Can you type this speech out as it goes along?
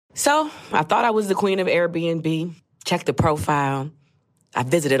So I thought I was the queen of Airbnb, checked the profile. I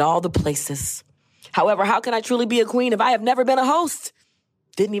visited all the places. However, how can I truly be a queen if I have never been a host?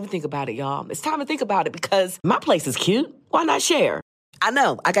 Didn't even think about it, y'all. It's time to think about it because my place is cute. Why not share? I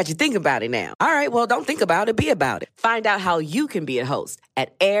know, I got you thinking about it now. All right, well, don't think about it, be about it. Find out how you can be a host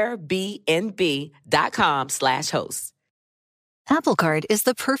at airbnb.com/host. Apple Card is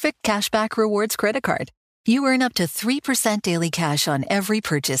the perfect cashback rewards credit card. You earn up to 3% daily cash on every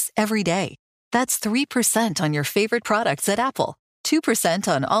purchase every day. That's 3% on your favorite products at Apple, 2%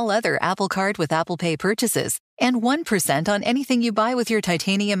 on all other Apple Card with Apple Pay purchases, and 1% on anything you buy with your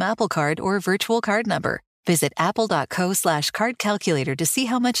titanium Apple Card or virtual card number. Visit apple.co/card calculator to see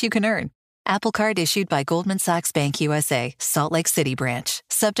how much you can earn. Apple Card issued by Goldman Sachs Bank USA, Salt Lake City branch.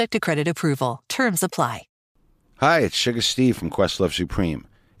 Subject to credit approval. Terms apply. Hi, it's Sugar Steve from Questlove Supreme.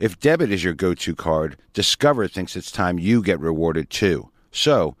 If debit is your go-to card, Discover thinks it's time you get rewarded too.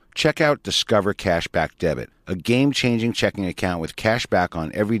 So, check out Discover Cashback Debit, a game-changing checking account with cashback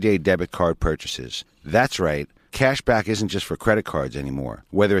on everyday debit card purchases. That's right. Cashback isn't just for credit cards anymore.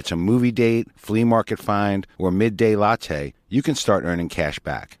 Whether it's a movie date, flea market find, or midday latte, you can start earning cash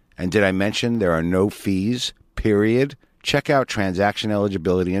back. And did I mention there are no fees, period? Check out transaction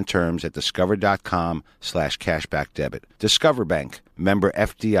eligibility and terms at discover.com/cashbackdebit. Discover Bank, member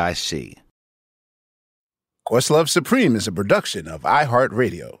FDIC. Questlove Supreme is a production of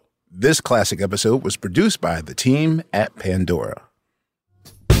iHeartRadio. This classic episode was produced by the team at Pandora.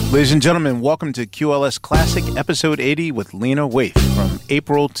 Ladies and gentlemen, welcome to QLS Classic Episode 80 with Lena Waithe from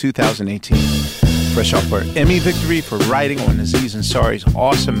April 2018. Fresh off her Emmy victory for writing on Aziz Ansari's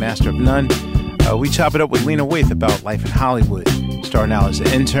awesome Master of None, we chop it up with Lena Waithe about life in Hollywood, starting out as an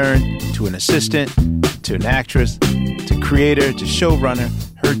intern, to an assistant, to an actress, to creator, to showrunner.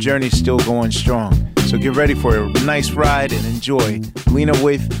 Her journey's still going strong. So get ready for a nice ride and enjoy Lena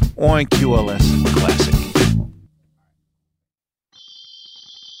Waithe on QLS Classic.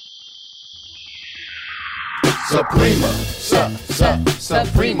 Suprema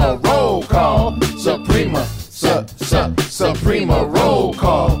roll call. Suprema roll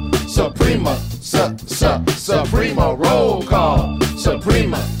call. Suprema roll call.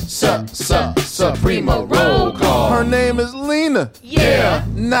 Suprema roll call. Her name is Lena. Yeah.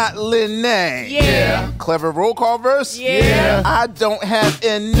 Not Lene. Yeah. Clever roll call verse? Yeah. I don't have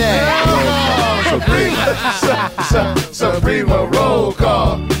a name. Suprema roll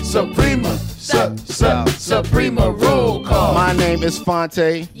call. Suprema roll call. My name is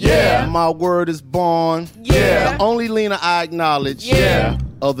Fonte. Yeah. My word is born. Yeah. The only Lena I acknowledge. Yeah.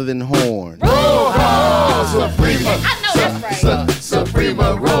 Other than Horn. Roll call. Suprema. I know that's right.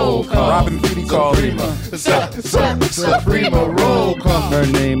 Suprema roll call. Robin Thede called. Suprema roll call. Her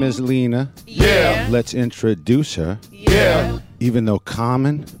name is Lena. Yeah. Let's introduce her. Yeah. Even though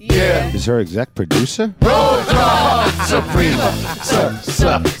Common is her exec producer. Roll call. Suprema.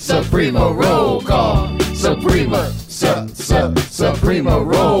 Suprema roll call. Suprema. Suprema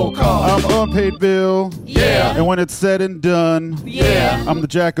roll call. I'm unpaid bill. Yeah. And when it's said and done, I'm the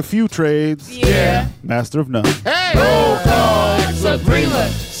jack of few trades. Master of none. Hey. Roll call. Suprema.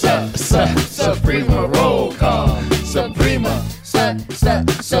 Suprema roll call. Suprema.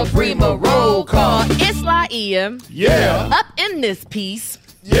 Suprema roll call. It's Laia. Yeah. Up in this piece.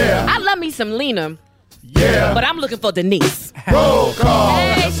 Yeah. I love me some Lena, Yeah. but I'm looking for Denise. Roll call.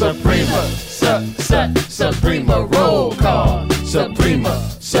 Hey. Suprema. Suprema roll call. Suprema.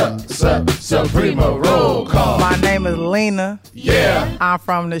 Suprema roll call. My name is Lena. Yeah. I'm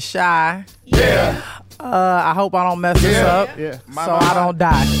from the Shy. Yeah. I hope I don't mess this up, so I don't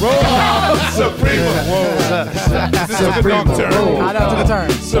die. Roll call. Suprema. Suprema roll I took a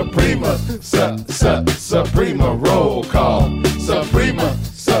turn. Suprema. Suprema roll call. Suprema.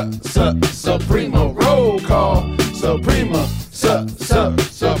 Suprema roll call. Suprema.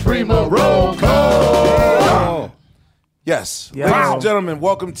 Suprema roll call. Yes. Yeah. Ladies and gentlemen,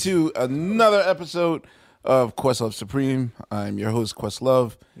 welcome to another episode of Questlove Supreme. I'm your host,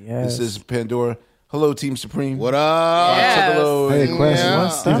 Questlove. Yes. This is Pandora. Hello, Team Supreme. What up? Yes. Hello. Hey, question.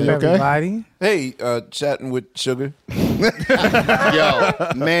 What's up, everybody? Hey, chatting with Sugar. Yo,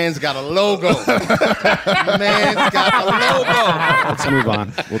 man's got a logo. Man's got a logo. Let's move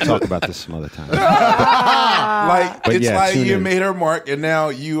on. We'll talk about this some other time. It's yeah, like tune you in. made her mark, and now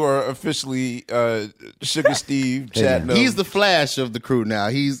you are officially Sugar Steve chatting. man. He's the Flash of the crew now.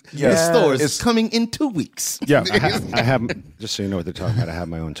 His Yes. stores It's- is coming in 2 weeks. Yeah, I have, just so you know what they're talking about, I have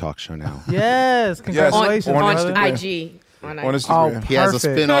my own talk show now. Yes, congratulations, on brother. IG. on Oh, Instagram. He has a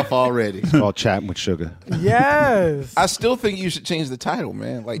perfect. spinoff already. It's called Chatting with Sugar. Yes. I still think you should change the title,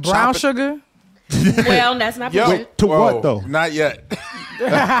 man. Like Brown chop it- sugar? Well, that's not Yo, bullshit. To whoa, what, though? Not yet.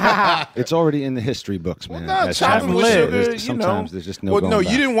 It's already in the history books, man. Well, no, As chopping with Chapman sugar, said, sometimes there's just no Well, going no,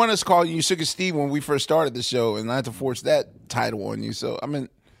 back. you didn't want us calling you Sugar Steve when we first started the show, and I had to force that title on you. So, I mean,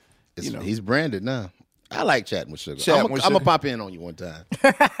 He's branded now. I like chatting with Sugar. Chatting I'm with gonna Sugar. pop in on you one time.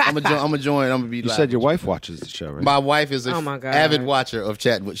 I'm gonna join. I'm gonna be. You live. said your wife watches the show, right? My wife is Oh, an my God. avid watcher of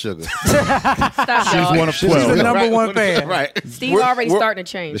Chatting with Sugar. Stop, She's y'all. one of She's 12. the number one fan. Right. Steve already we're- starting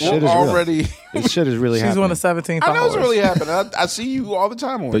to change. The shit is already. This shit is really She's happening. one of 17 I followers. know it's really happening. I see you all the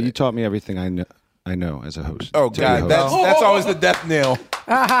time on But it. you taught me everything I know as a host. Oh To be a God, host. that's always the death knell.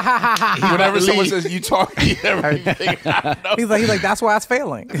 Whenever someone says you taught me everything, I know. He's like, that's why it's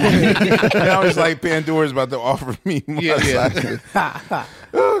failing. And I was like, Pandora's about to offer me my Yeah.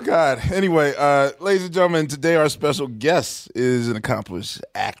 Oh God. Anyway, ladies and gentlemen, today our special guest is an accomplished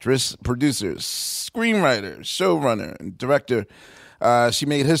actress, producer, screenwriter, showrunner, and director. She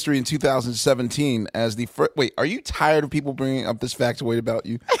made history in 2017 as the first. Wait, are you tired of people bringing up this factoid about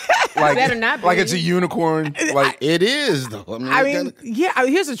you? Like, Better not be. Like it's a unicorn. Like, It is though. I mean, yeah,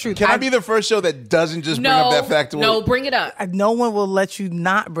 here's the truth. can I be the first show that doesn't just bring up that factoid? No, bring it up. No one will let you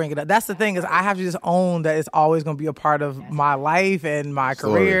not bring it up. That's the thing is I have to just own that it's always going to be a part of my life and my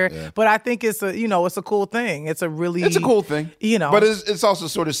career. yeah. But I think it's it's a cool thing. It's a cool thing. But it's also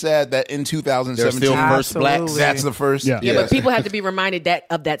sort of sad that in 2017 There's still first blacks. Absolutely. that's the first. Yeah. Yeah, but people have to be reminded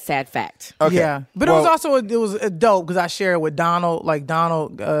of that sad fact. Okay. Yeah, but Well- it was also it was dope because I shared with Donald. Like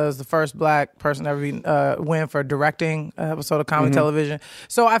Donald is the first black person to ever win for directing an episode of comedy television.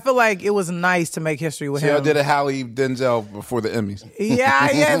 So I feel like it was nice to make history with See, I him. did a Halle Denzel before the Emmys. Yeah,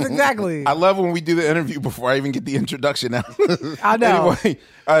 yes, exactly. I love when we do the interview before I even get the introduction out. I know.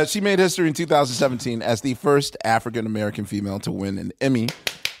 Anyway, she made history in 2017 as the first African American female to win an Emmy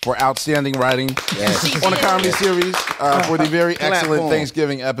for outstanding writing on a comedy series for the very excellent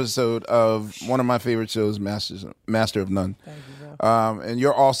Thanksgiving episode of one of my favorite shows, Master of None. Thank you, bro. And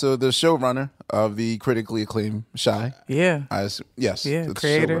you're also the showrunner of the critically acclaimed Shy. Yeah. Yes. Yeah, the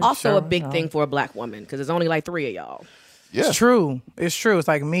creator. showrunner. Also, a Sure, big no. thing for a black woman because there's only like 3 of y'all. Yeah. It's true. It's true. It's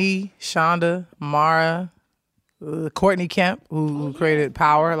like me, Shonda, Mara, Courtney Kemp, who created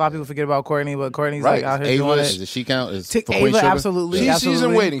Power. A lot of people forget about Courtney, but Courtney's Right. like out here doing Ava, it. does she count as Tick for Ava, Queen Sugar? absolutely. She's in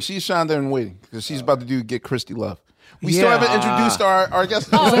absolutely. waiting. She's Shonda in waiting because she's about to do Get Christy Love. We still Yeah. haven't introduced our guest.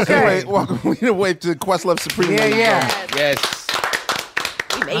 Oh, okay. Anyway, welcome Wave to Questlove Supreme. Yeah, ladies and yeah. gentlemen. Yes.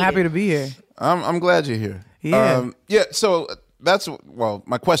 We made I'm happy it. to be here. I'm glad you're here. Yeah. So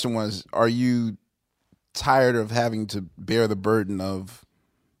my question was, are you tired of having to bear the burden of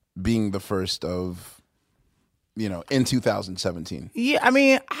being the first of, in 2017? Yeah, I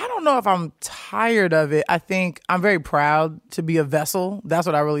mean, I don't know if I'm tired of it. I think I'm very proud to be a vessel. That's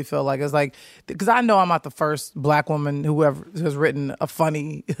what I really feel like. It's like, because I know I'm not the first black woman who ever has written a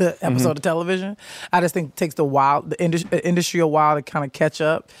funny episode of television. I just think it takes the industry a while to kind of catch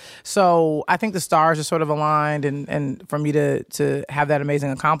up. So I think the stars are sort of aligned and for me to have that amazing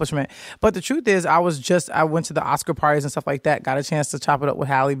accomplishment. But the truth is, I went to the Oscar parties and stuff like that, got a chance to chop it up with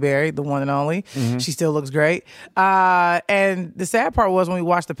Halle Berry, the one and only. She still looks great. And the sad part was when we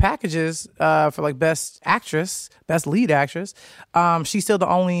watched the packages for like best actress, best lead actress, she's still the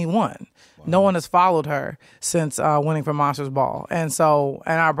only one. Wow. No one has followed her since winning for Monsters Ball. And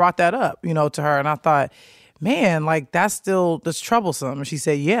I brought that up, to her, and I thought, man, like that's troublesome. And she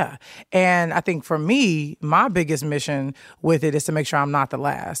said, yeah. And I think for me, my biggest mission with it is to make sure I'm not the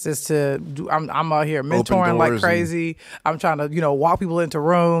last. Is to do, I'm out here mentoring like crazy. I'm trying to, walk people into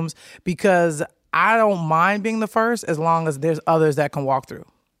rooms because I don't mind being the first as long as there's others that can walk through.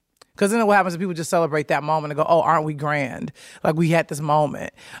 Because then what happens is people just celebrate that moment and go, oh, aren't we grand? Like we had this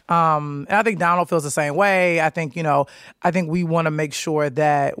moment. And I think Donald feels the same way. I think, we want to make sure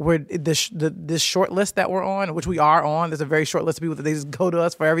that we're this short list that we're on, which we are on. There's a very short list of people that they just go to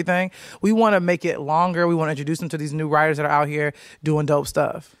us for everything. We want to make it longer. We want to introduce them to these new writers that are out here doing dope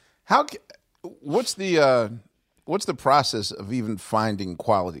stuff. What's the process of even finding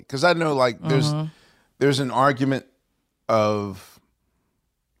quality? Because I know like there's an argument of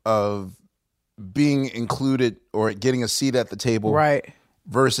being included or getting a seat at the table, right,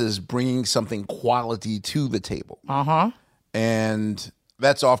 versus bringing something quality to the table. And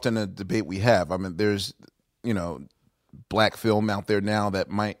that's often a debate we have. I mean, there's black film out there now that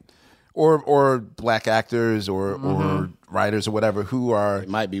might or black actors or writers or whatever who are, it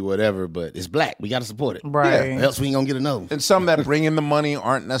might be whatever, but it's black. We got to support it, right? Or else we ain't gonna get a no. And some that bring in the money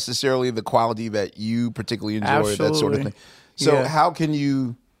aren't necessarily the quality that you particularly enjoy. Absolutely. That sort of thing. So Yeah.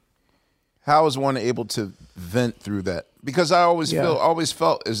 how is one able to vent through that? Because I always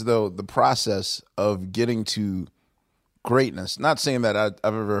felt as though the process of getting to greatness. Not saying that I've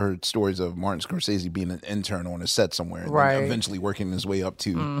ever heard stories of Martin Scorsese being an intern on a set somewhere and then eventually working his way up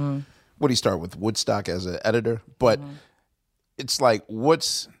to what did he start with? Woodstock as an editor. But it's like,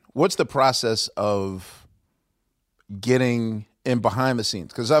 what's the process of getting in behind the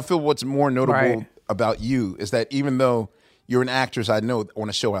scenes? Because I feel what's more notable about you is that even though you're an actress I know on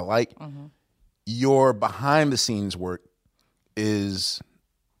a show I like, your behind the scenes work is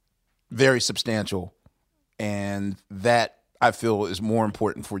very substantial, and that I feel is more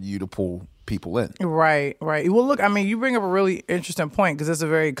important for you to pull people in. Right. Well, look, I mean, you bring up a really interesting point because it's a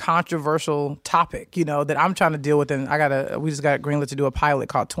very controversial topic, that I'm trying to deal with. And we just got greenlit to do a pilot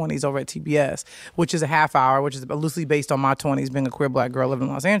called 20s over at TBS, which is a half hour, which is loosely based on my 20s, being a queer Black girl living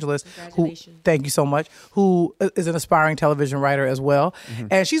in Los Angeles. Thank you so much. Who is an aspiring television writer as well.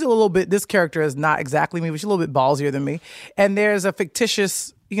 And she's a little bit, this character is not exactly me, but she's a little bit ballsier than me. And there's a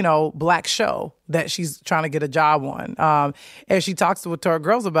fictitious Black show that she's trying to get a job on. And she talks to her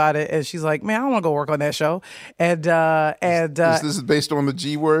girls about it, and she's like, man, I don't want to go work on that show. And this is based on the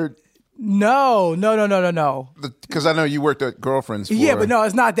G word? No. Because I know you worked at Girlfriends for... Yeah, but no,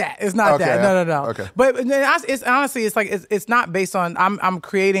 it's not that. It's not that. No. Okay. But it's honestly, it's like, it's not based on, I'm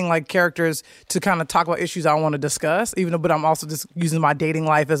creating like characters to kind of talk about issues I want to discuss, but I'm also just using my dating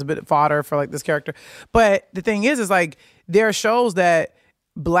life as a bit of fodder for like this character. But the thing is like, there are shows that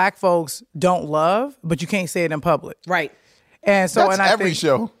Black folks don't love, but you can't say it in public. Right. And so, That's every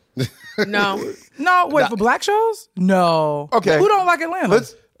show. No. Wait, for Black shows? No. Okay. Who don't like Atlanta?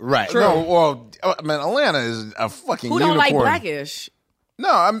 Right. True. No, well, I mean, Atlanta is a fucking Who don't unicorn. like Blackish?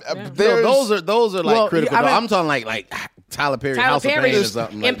 No, those are like critical. I mean, I'm talking like Tyler Perry, House of Pain or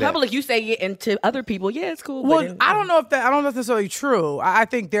something like in public, you say it, and to other people, yeah, it's cool. Well, I don't know if that's necessarily true. I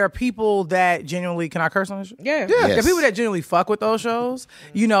think there are people that genuinely, can I curse on this show? Yeah. There are people that genuinely fuck with those shows.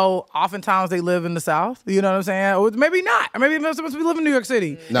 Oftentimes they live in the South. You know what I'm saying? Or maybe not. Or maybe they're supposed to be living in New York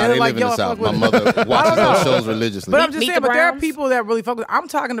City. No, they live in the South. My mother watches those shows religiously. But I'm just saying, the there are Browns? people that really fuck with. I'm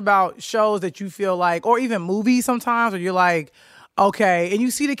talking about shows that you feel like, or even movies sometimes, where you're like, okay, and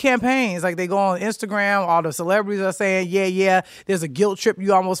you see the campaigns, like they go on Instagram, all the celebrities are saying, yeah, there's a guilt trip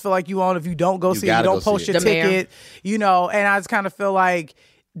you almost feel like you on if you don't go see it, you don't post your ticket, and I just kind of feel like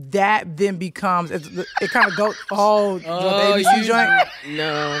that then becomes, it kind of goes, the ABC joint?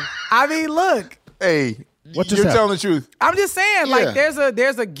 No. I mean, look. Hey, What just you're happened? telling the truth. I'm just saying, like,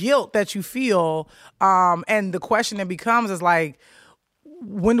 there's a guilt that you feel, and the question that becomes is like,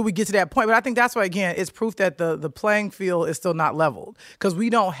 when do we get to that point? But I think that's why, again, it's proof that the playing field is still not leveled because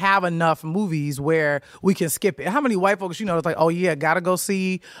we don't have enough movies where we can skip it. How many white folks, it's like, oh yeah, gotta go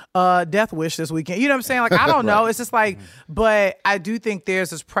see Death Wish this weekend. You know what I'm saying? Like, I don't know. It's just like, but I do think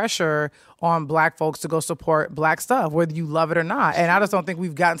there's this pressure on Black folks to go support Black stuff, whether you love it or not. And I just don't think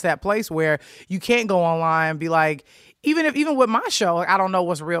we've gotten to that place where you can't go online and be like, even with my show, like, I don't know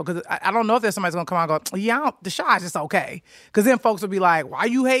what's real because I don't know if there's somebody's gonna come out and go, yeah, the show is just okay. Because then folks will be like, why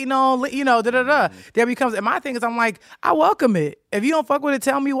you hating on, There becomes, and my thing is, I'm like, I welcome it. If you don't fuck with it,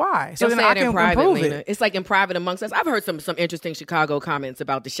 tell me why. So They'll then say I it in can private, improve Lena. it. It's like in private amongst us. I've heard some interesting Chicago comments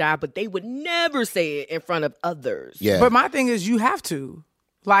about the Chi, but they would never say it in front of others. Yeah. But my thing is, you have to.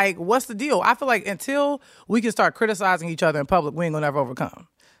 Like, what's the deal? I feel like until we can start criticizing each other in public, we ain't gonna never overcome.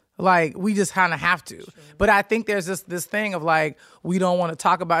 Like, we just kind of have to. But I think there's this thing of like, we don't want to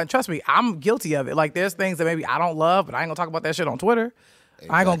talk about, and trust me, I'm guilty of it. Like, there's things that maybe I don't love, but I ain't gonna talk about that shit on Twitter. Exactly.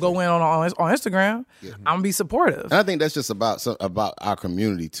 I ain't gonna go in on Instagram. Yeah. I'm gonna be supportive. And I think that's just about our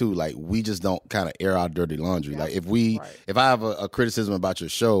community too. Like, we just don't kind of air our dirty laundry. Like, if I have a criticism about your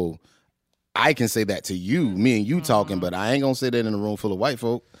show, I can say that to you, me and you talking, but I ain't gonna say that in a room full of white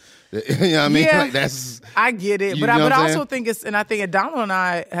folk. You know what I mean? Yeah, like, that's, I get it, but I also think it's, and I think Donald and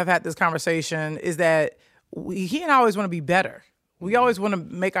I have had this conversation, is that he and I always want to be better. We always want to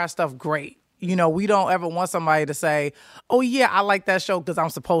make our stuff great. We don't ever want somebody to say, oh yeah, I like that show because I'm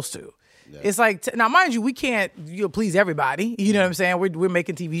supposed to. Yeah. It's like, now mind you, we can't please everybody. You know what I'm saying? We're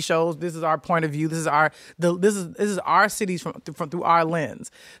making TV shows. This is our point of view. This is our cities from through our lens.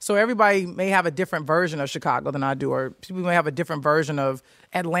 So everybody may have a different version of Chicago than I do, or people may have a different version of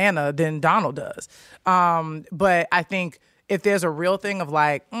Atlanta than Donald does. But I think if there's a real thing of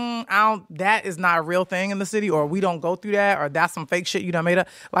like, that is not a real thing in the city, or we don't go through that, or that's some fake shit you done made up,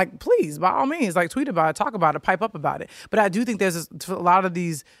 like, please, by all means, like, tweet about it, talk about it, pipe up about it. But I do think there's a lot of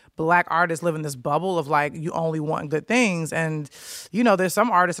these Black artists live in this bubble of like, you only want good things. And, there's some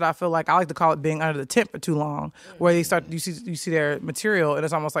artists that I feel like, I like to call it being under the tent for too long, where they start, you see their material, and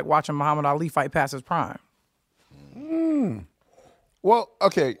it's almost like watching Muhammad Ali fight past his prime. Well,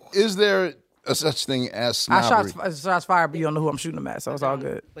 okay, is there a such thing as snobbery? I shots fired, but you don't know who I'm shooting them at, so it's all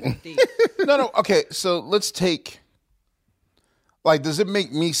good. No, okay, so let's take Like, does it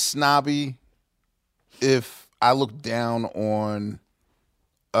make me snobby if I look down on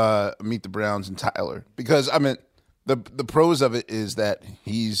Meet the Browns and Tyler? Because I mean, the pros of it is that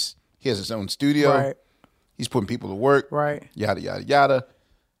he has his own studio. Right. He's putting people to work. Right. Yada yada yada.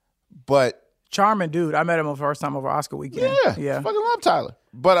 But charming dude. I met him the first time over Oscar weekend. Yeah. I fucking love Tyler.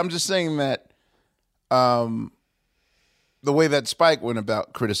 But I'm just saying that the way that Spike went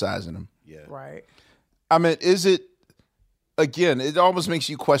about criticizing him. Yeah. Right. I mean, is it, again, it almost makes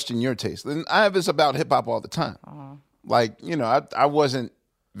you question your taste. And I have this about hip hop all the time. Uh-huh. Like, you know, I wasn't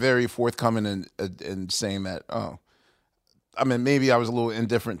very forthcoming in saying that, I mean, maybe I was a little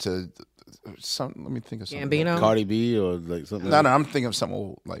indifferent to something. Let me think of something. Gambino? Cardi B or like something. No, I'm thinking of something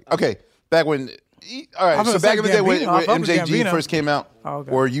old. Like, okay, back when, all right, so back in the day when MJG first came out,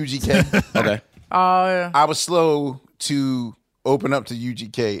 or UGK. Okay. Yeah. I was slow to open up to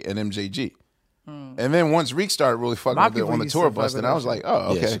UGK and MJG. And then once Reek started really fucking with it on the tour bus, then I was like,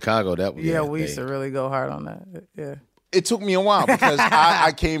 oh, okay. Yeah, Chicago, that was. Yeah, we used to really go hard on that. Yeah. It took me a while because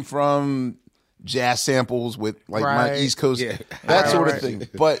I came from jazz samples with like my East Coast, that sort of thing.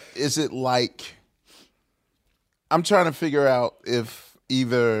 But is it like, I'm trying to figure out if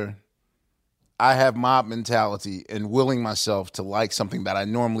either I have mob mentality and willing myself to like something that I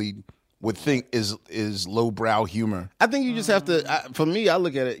normally would think is lowbrow humor. I think you just have to, for me, I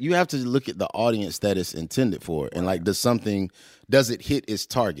look at it, you have to look at the audience that it's intended for. And like, does it hit its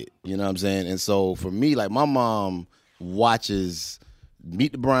target? You know what I'm saying? And so for me, like my mom watches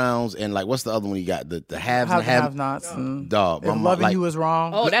Meet the Browns and like, what's the other one you got? The haves and have-nots. Dog. If Loving You Is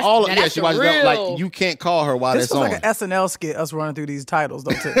Wrong. Oh, that's she watches real. Like, you can't call her while this that's on. This was like an SNL skit, us running through these titles,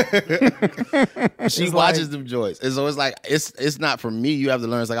 though, too. She watches them joints. And so it's like, it's not for me. You have to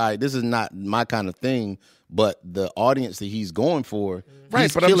learn. It's like, all right, this is not my kind of thing, but the audience that he's going for,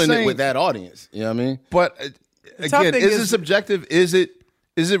 he's killing it with that audience. You know what I mean? But again, is it subjective? Is it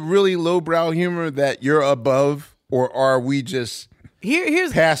really lowbrow humor that you're above, or are we just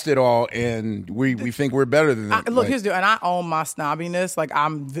here's past it all and we think we're better than that? Look, here's the, and I own my snobbiness. Like,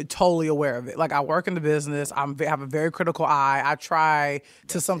 I'm totally aware of it. Like, I work in the business. I have a very critical eye. I try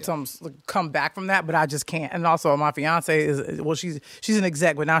to sometimes come back from that, but I just can't. And also, my fiance is, well, she's an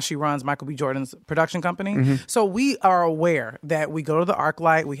exec, but now she runs Michael B. Jordan's production company. Mm-hmm. So we are aware that we go to the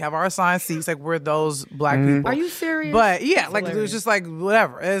ArcLight. We have our assigned seats. Like, we're those black people. Are you serious? But yeah, like, it was just like,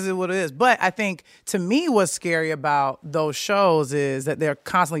 whatever. It is what it is. But I think, to me, what's scary about those shows is that they're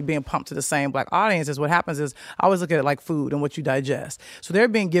constantly being pumped to the same black audiences. What happens is, I always look at it like food and what you digest. So they're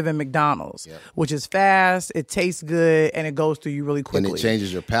being given McDonald's, which is fast, it tastes good, and it goes through you really quickly. And it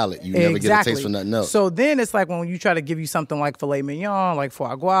changes your palate. You never get a taste for nothing else. So then it's like when you try to give you something like filet mignon, like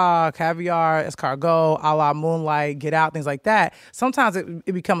foie gras, caviar, escargot, a la Moonlight, Get Out, things like that, sometimes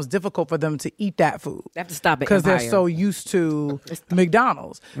it becomes difficult for them to eat that food. They have to stop it. Because they're so used to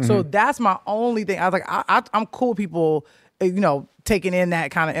McDonald's. Mm-hmm. So that's my only thing. I was like, I'm cool with people, you know, taking in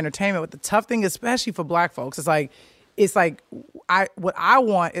that kind of entertainment. But the tough thing, especially for black folks, it's like what I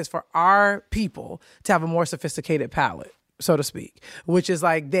want is for our people to have a more sophisticated palate, so to speak, which is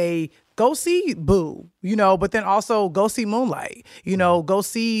like they go see Boo, you know, but then also go see Moonlight, you know, go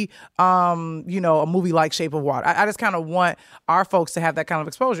see, you know, a movie like Shape of Water. I just kind of want our folks to have that kind of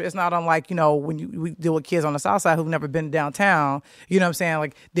exposure. It's not unlike, you know, when we deal with kids on the South Side who've never been downtown, you know what I'm saying?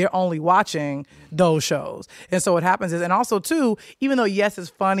 Like, they're only watching those shows. And so what happens is, and also too, even though, yes, it's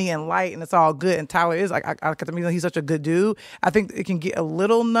funny and light and it's all good, and Tyler is, like, he's such a good dude, I think it can get a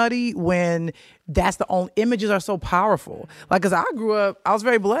little nutty when that's the only, images are so powerful. Like, cause I grew up, I was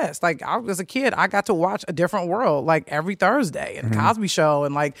very blessed. Like, as a kid, I got to watch A Different World like every Thursday, and The Cosby Show,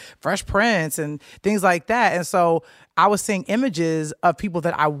 and like Fresh Prince and things like that. And so I was seeing images of people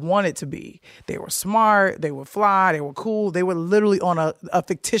that I wanted to be. They were smart, they were fly, they were cool. They were literally on a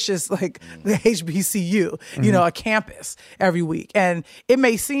fictitious, like, the HBCU, you know, a campus every week. And it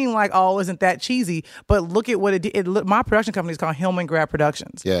may seem like, oh, isn't that cheesy? But look at what it did. My production company is called Hillman Grad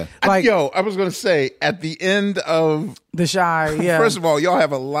Productions. Yeah. Like, I was going to say, at the end of The Chi, yeah. First of all, y'all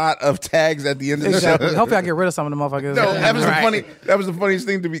have a lot of tags at the end of the show. Hopefully I get rid of some of the motherfuckers. No, that was the funniest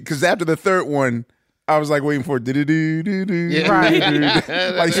thing to me, because after the third one, I was like waiting for do-do-do-do-do. Right.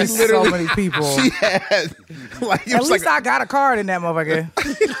 Like, she so many people. She had, like, at least I got a card in that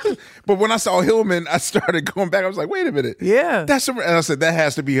motherfucker. But when I saw Hillman, I started going back. I was like, wait a minute. Yeah. And I said, that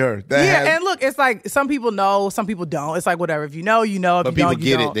has to be her. And look, it's like, some people know, some people don't. It's like, whatever. If you know, you know. If but you people don't, you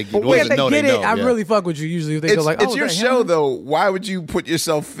get don't. it. If they get it, I really fuck with you usually. If they go like, it's your show, though. Why would you put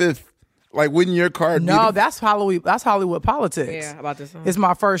yourself fifth Like, wouldn't your card be No, that's Hollywood politics. Yeah, about this. It's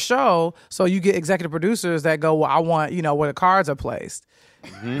my first show, so you get executive producers that go, well, I want, where the cards are placed.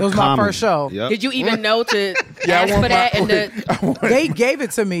 It was my first show. Yep. Did you even know to ask for that? They gave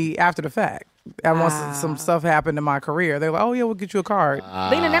it to me after the fact. And once some stuff happened in my career, they were like, oh, yeah, we'll get you a card.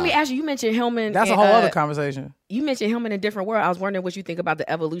 Lena, let me ask you, you mentioned Hillman. That's a whole other conversation. You mentioned Hillman in a different world. I was wondering what you think about the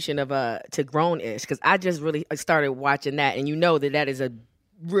evolution of to Grown-ish, because I just really started watching that, and you know that is a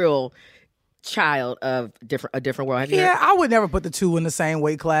real child of a different world. Have you heard? I would never put the two in the same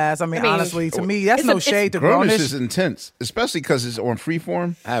weight class. I mean honestly, to me, that's no shade to Grown-ish Grownish. is intense, especially because it's on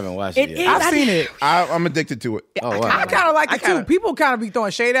Freeform. I haven't watched it yet. I've seen it. I'm addicted to it. Oh, wow. I kind of like it too. People kind of be throwing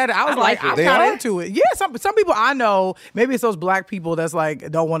shade at it. I was like, I'm They kind are? of into it. Yeah, some people I know, maybe it's those black people that's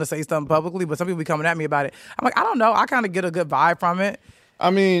like don't want to say something publicly, but some people be coming at me about it. I'm like, I don't know. I kind of get a good vibe from it. I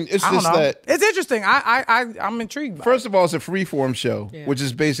mean, it's I don't just know. that. It's interesting. I'm intrigued by First of all, it's a Freeform show, which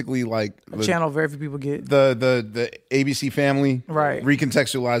is basically like a channel very few people get. the ABC Family Right.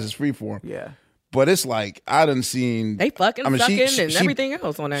 recontextualizes Freeform. Yeah. But it's like I done seen They fucking, sucking, and everything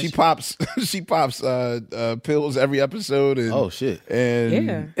else on that She shit. pops pills every episode. And, Oh, shit. And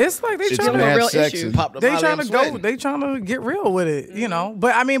Yeah. It's like they it's trying mad real sex issue. and Popped up They my trying leg to go. sweating. They trying to get real with it,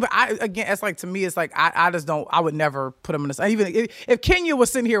 But I mean, again, it's like to me, it's like I just don't. I would never put him in this. Even if Kenya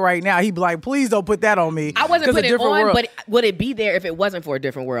was sitting here right now, he'd be like, "Please don't put that on me." I wasn't 'Cause a putting it different on, world. but would it be there if it wasn't for a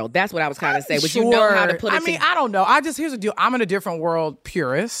different world? That's what I was kind of saying. Would you know how to put it I mean, I don't know. Here's the deal. I'm in a different world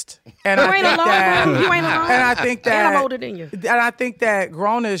purist, and You I ain't think alone, that, bro. You ain't alone. And I think that And I'm older than you. And I think that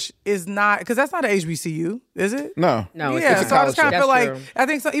Grownish is not because that's not an HBCU, is it? no, No, it's Yeah, a so I just kind of feel That's like true. I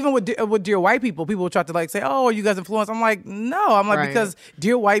think so. Even with Dear White People, people will try to like say, "Oh, are you guys influenced?" I'm like, no. I'm like Right. because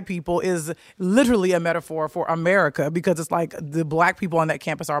Dear White People is literally a metaphor for America because it's like the black people on that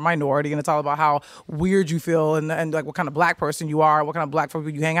campus are a minority, and it's all about how weird you feel and like what kind of black person you are, what kind of black people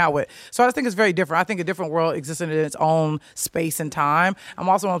you hang out with. So I just think it's very different. I think a different world exists in its own space and time. I'm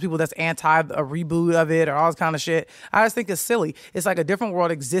also one of the people that's anti a reboot of it or all this kind of shit. I just think it's silly. It's like a different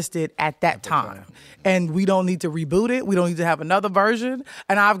world existed at that time. And we don't need to reboot it. We don't need to have another version.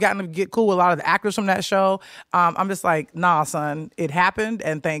 And I've gotten to get cool with a lot of the actors from that show. I'm just like, nah, son, it happened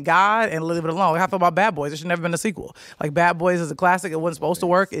and thank God and leave it alone. Like I feel about Bad Boys. It should never been a sequel. Like Bad Boys is a classic. It wasn't supposed to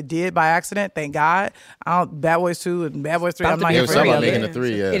work. It did by accident. Thank God. Bad Boys 2 and Bad Boys 3. I'm not They here were for talking any about of making it. a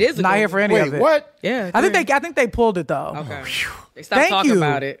 3. Yeah. It is a Not good here for one. any Wait, of it. what? Yeah, I think they pulled it though. Okay. They stopped Thank talking you.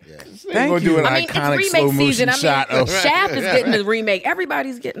 about it. They're Thank gonna do you. an I mean, iconic it's slow remake motion season. shot I mean, of Shaft is getting the remake.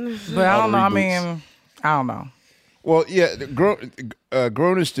 Everybody's getting. But I don't know. I reboots. mean, I don't know. Well, yeah,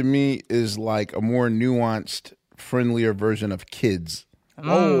 Grownish to me is like a more nuanced, friendlier version of Kids.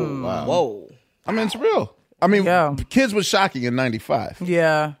 Whoa. I mean, it's real. I mean, Yeah. Kids was shocking in '95,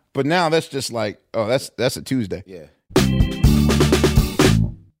 Yeah. but now that's just like, oh, that's a Tuesday. Yeah.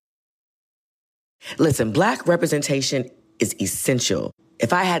 Listen, black representation is essential.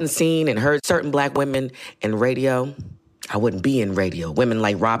 If I hadn't seen and heard certain black women in radio, I wouldn't be in radio. Women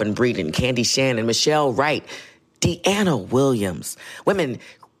like Robin Breeden, Candy Shannon, Michelle Wright, Deanna Williams. Women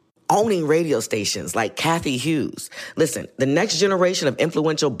owning radio stations like Kathy Hughes. Listen, the next generation of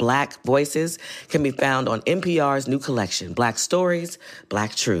influential black voices can be found on NPR's new collection, Black Stories,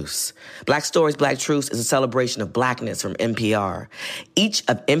 Black Truths. Black Stories, Black Truths is a celebration of blackness from NPR. Each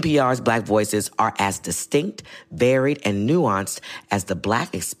of NPR's black voices are as distinct, varied, and nuanced as the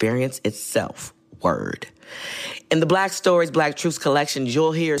black experience itself. Word. In the Black Stories, Black Truths collection,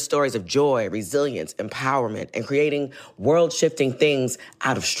 you'll hear stories of joy, resilience, empowerment, and creating world-shifting things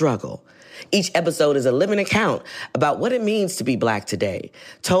out of struggle. Each episode is a living account about what it means to be black today,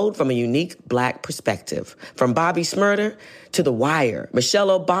 told from a unique black perspective. From Bobby Shmurda to The Wire, Michelle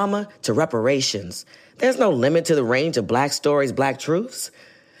Obama to reparations. There's no limit to the range of Black Stories, Black Truths.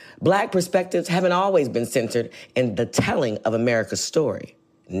 Black perspectives haven't always been centered in the telling of America's story.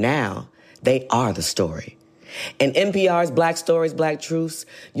 Now, they are the story. In NPR's Black Stories, Black Truths,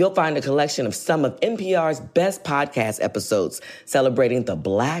 you'll find a collection of some of NPR's best podcast episodes celebrating the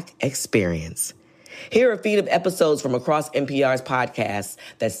Black experience. Here are a feed of episodes from across NPR's podcasts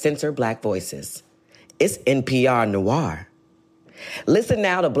that center Black voices. It's NPR Noir. Listen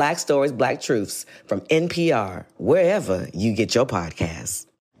now to Black Stories, Black Truths from NPR, wherever you get your podcasts.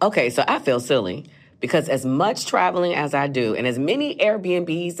 Okay, so I feel silly. Because as much traveling as I do and as many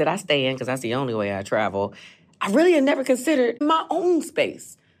Airbnbs that I stay in, because that's the only way I travel, I really had never considered my own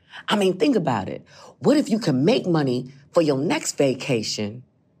space. I mean, think about it. What if you can make money for your next vacation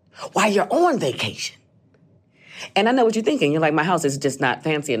while you're on vacation? And I know what you're thinking. You're like, my house is just not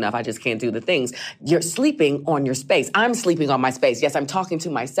fancy enough. I just can't do the things. You're sleeping on your space. I'm sleeping on my space. Yes, I'm talking to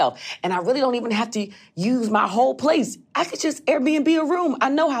myself. And I really don't even have to use my whole place. I could just Airbnb a room. I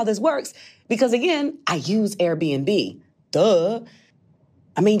know how this works because, again, I use Airbnb. Duh.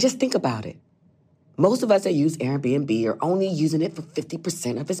 I mean, just think about it. Most of us that use Airbnb are only using it for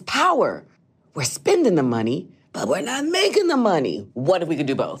 50% of its power. We're spending the money, but we're not making the money. What if we could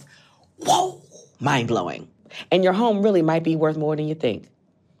do both? Whoa, mind-blowing. And your home really might be worth more than you think.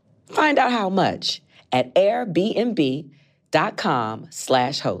 Find out how much at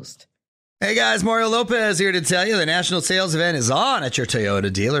airbnb.com/host. Hey guys, Mario Lopez here to tell you the national sales event is on at your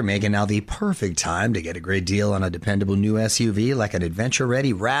Toyota dealer, making now the perfect time to get a great deal on a dependable new SUV like an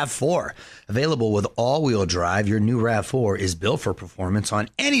adventure-ready RAV4. Available with all-wheel drive, your new RAV4 is built for performance on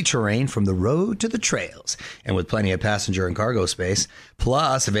any terrain from the road to the trails. And with plenty of passenger and cargo space,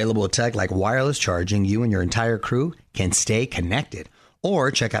 plus available tech like wireless charging, you and your entire crew can stay connected.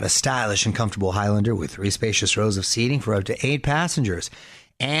 Or check out a stylish and comfortable Highlander with 3 spacious rows of seating for up to 8 passengers.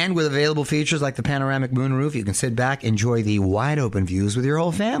 And with available features like the panoramic moonroof, you can sit back, enjoy the wide open views with your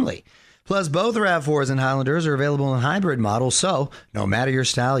whole family. Plus, both RAV4s and Highlanders are available in hybrid models, so no matter your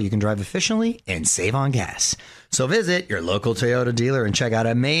style, you can drive efficiently and save on gas. So visit your local Toyota dealer and check out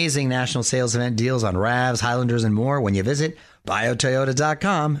amazing national sales event deals on RAVs, Highlanders, and more when you visit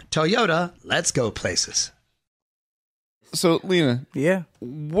biotoyota.com. Toyota, let's go places. So, Lena, Yeah.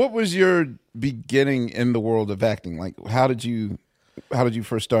 what was your beginning in the world of acting? Like, how did you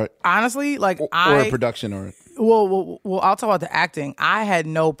first start? Honestly, like Or a production or... Well, I'll talk about the acting. I had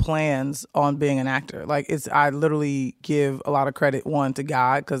no plans on being an actor. Like, I literally give a lot of credit, one, to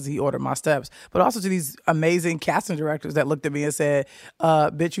God, because he ordered my steps, but also to these amazing casting directors that looked at me and said,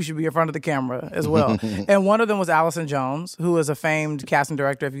 bitch, you should be in front of the camera as well. And one of them was Allison Jones, who is a famed casting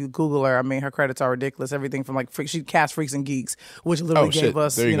director. If you Google her, I mean, her credits are ridiculous. Everything from, like, she cast Freaks and Geeks, which literally gave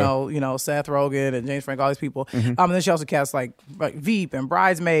us, you know, Seth Rogen and James Franco, all these people. And then she also cast, like Veep and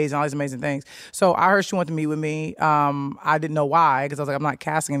Bridesmaids and all these amazing things. So I heard she wanted to meet with me. I didn't know why, because I was like, I'm not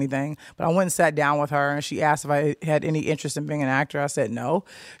casting anything. But I went and sat down with her, and she asked if I had any interest in being an actor. I said no.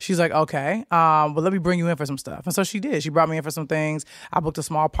 She's like, okay, but let me bring you in for some stuff. And so she did. She brought me in for some things. I booked a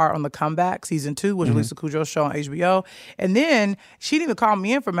small part on The Comeback, season 2, which was Lisa Kudrow's show on HBO. And then she didn't even call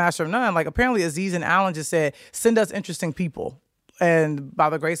me in for Master of None. Like, apparently Aziz and Alan just said, send us interesting people. And by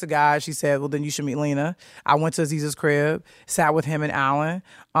the grace of God, she said, well, then you should meet Lena. I went to Aziz's crib, sat with him and Alan,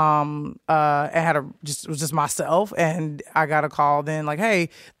 and it was just myself. And I got a call then like, hey,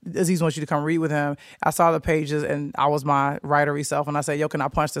 Aziz wants you to come read with him. I saw the pages and I was my writery self. And I said, yo, can I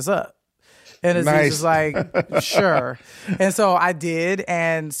punch this up? And Aziz was like, sure. And so I did.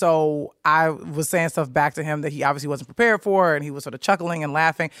 And so I was saying stuff back to him that he obviously wasn't prepared for. And he was sort of chuckling and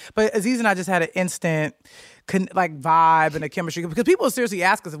laughing. But Aziz and I just had an instant vibe and a chemistry, because people seriously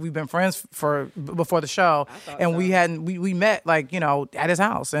ask us if we've been friends before the show, and we met like, you know, at his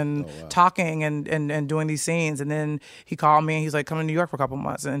house and talking and doing these scenes. And then he called me and he's like, come to New York for a couple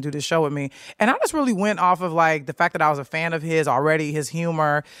months and do this show with me. And I just really went off of like the fact that I was a fan of his already, his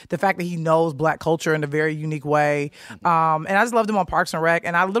humor, the fact that he knows Black culture in a very unique way, and I just loved him on Parks and Rec.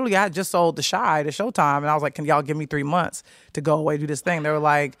 And I had just sold The Chi to Showtime, and I was like, can y'all give me 3 months to go away do this thing? They were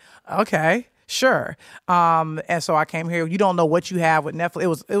like, okay. Sure. And so I came here. You don't know what you have with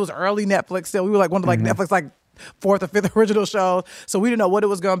Netflix. It was early Netflix still. We were like one of like Netflix like 4th or 5th original shows. So we didn't know what it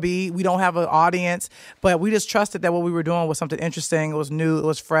was going to be. We don't have an audience, but we just trusted that what we were doing was something interesting. It was new. It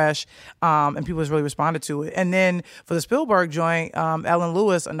was fresh. And people just really responded to it. And then for the Spielberg joint, Ellen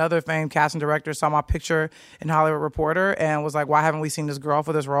Lewis, another famed casting director, saw my picture in Hollywood Reporter and was like, why haven't we seen this girl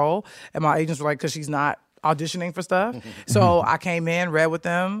for this role? And my agents were like, because she's not auditioning for stuff. So I came in, read with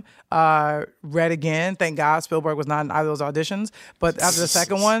them, read again. Thank God Spielberg was not in either of those auditions. But after the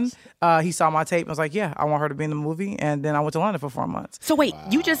second one, he saw my tape and was like, yeah, I want her to be in the movie. And then I went to London for 4 months. So wait,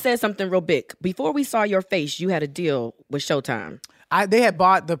 you just said something real big. Before we saw your face, you had a deal with Showtime. They had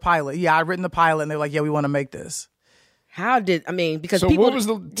bought the pilot. Yeah, I'd written the pilot and they were like, yeah, we want to make this. Because people... So what was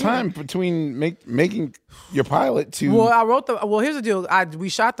the time between making your pilot to... Well, here's the deal. We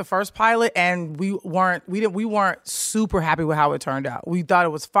shot the first pilot and we weren't super happy with how it turned out. We thought it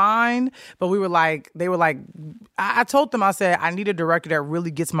was fine, but I told them, I said, I need a director that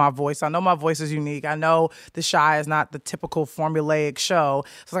really gets my voice. I know my voice is unique. I know The Chi is not the typical formulaic show.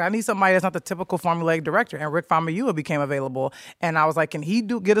 So I need somebody that's not the typical formulaic director. And Rick Famuyiwa became available. And I was like, can he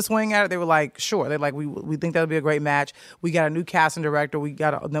get a swing at it? They were like, sure. They're like, we think that would be a great match. We got a new casting director. We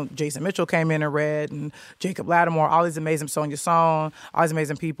got Jason Mitchell came in and read, and Jacob Lattimore, all these amazing Sonia Sohn, all these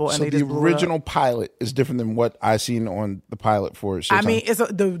amazing people. And So they the just blew it up. original pilot is different than what I seen on the pilot for Showtime. I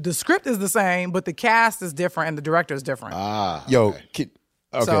mean, the script is the same, but the cast is different and the director is different. Okay.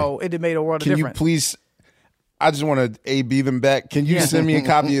 So it made a world of Can difference. you please? I just want to A/B them back. Can you send me a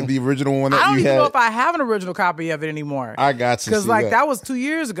copy of the original one that I don't you even had? know if I have an original copy of it anymore. I got to because see like that was 2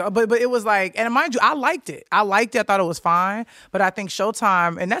 years ago. But it was like, and mind you, I liked it. I thought it was fine. But I think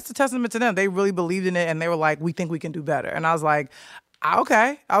Showtime, and that's a testament to them. They really believed in it, and they were like, we think we can do better. And I was like,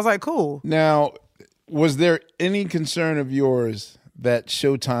 okay. I was like, cool. Now, was there any concern of yours that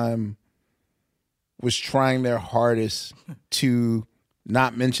Showtime was trying their hardest to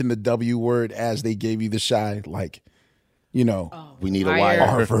not mention the W word as they gave you the Chi? Like, you know, we need a wire.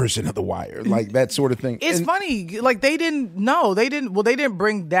 Our version of the Wire, like that sort of thing. It's funny, like they didn't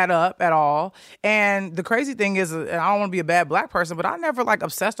bring that up at all. And the crazy thing is, and I don't want to be a bad black person, but I never like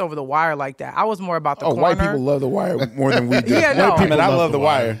obsessed over the Wire like that. I was more about the corner. White people love the Wire more than we do. Yeah, no. White people, I love the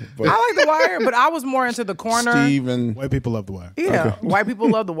Wire. But I like the Wire, but I was more into the corner. Steven. White people love the Wire. Yeah, Okay. white people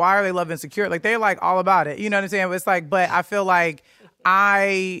love the Wire. They love Insecure. Like they're like all about it. You know what I'm saying? It's like, but I feel like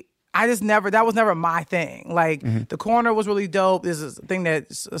I just never, that was never my thing. Like the corner was really dope. This is a thing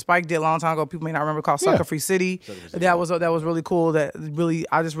that Spike did a long time ago. People may not remember, called Sucker Free City. That was really cool. That really,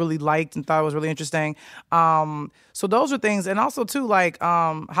 I just really liked and thought it was really interesting. So those are things, and also too, like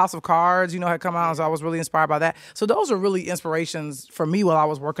House of Cards, had come out, so I was really inspired by that. So those are really inspirations for me while I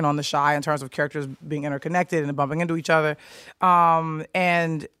was working on The Chi in terms of characters being interconnected and bumping into each other.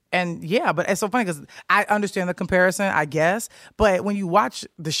 And yeah, but it's so funny because I understand the comparison, I guess. But when you watch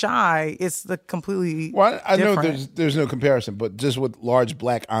The Chi, it's the completely I know different. there's no comparison, but just with large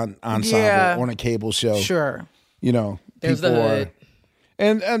black ensemble on a cable show, Sure. There's the people hood.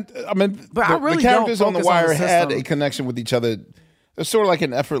 and I mean, But I really the characters don't on The focus on Wire the had system. a connection with each other. It's sort of like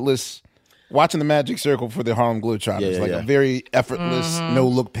an effortless watching the Magic Circle for the Harlem Globetrotters, a very effortless, no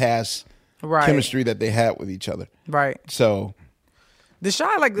look past Right. chemistry that they had with each other. Right. So The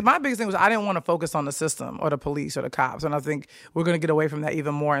Chi, like my biggest thing was I didn't want to focus on the system or the police or the cops, and I think we're gonna get away from that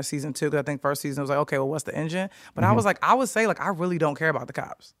even more in season 2. Because I think first season was like, okay, well, what's the engine? But I was like, I would say like I really don't care about the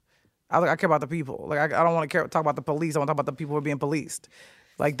cops. I care about the people. Like I don't want to talk about the police. I want to talk about the people who are being policed.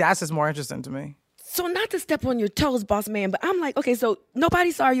 Like that's just more interesting to me. So not to step on your toes, boss man, but I'm like, okay, so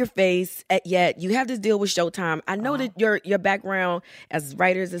nobody saw your face yet. You have this deal with Showtime. I know that your background as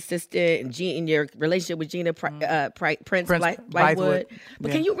writer's assistant and your relationship with Gina Prince Blythewood.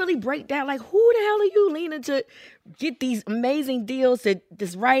 But can you really break down, like, who the hell are you, Lena, to get these amazing deals, to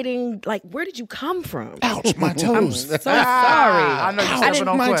this writing? Like, where did you come from? ouch, my I'm toes. so sorry. I know you're stepping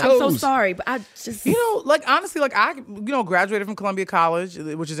on foot. I'm so sorry, but I just... Like honestly, like I, graduated from Columbia College,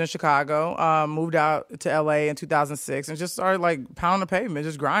 which is in Chicago. Moved out to LA in 2006 and just started like pounding the pavement,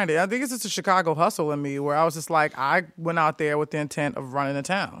 just grinding. I think it's just a Chicago hustle in me where I was just like, I went out there with the intent of running the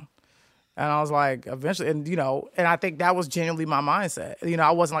town. And I was like, eventually, and and I think that was genuinely my mindset.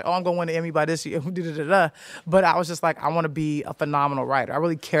 I wasn't like, oh, I'm going to win the Emmy by this year, but I was just like, I want to be a phenomenal writer. I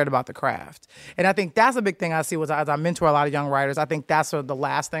really cared about the craft. And I think that's a big thing I see as I mentor a lot of young writers. I think that's sort of the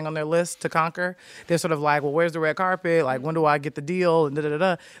last thing on their list to conquer. They're sort of like, well, where's the red carpet? Like, when do I get the deal? And They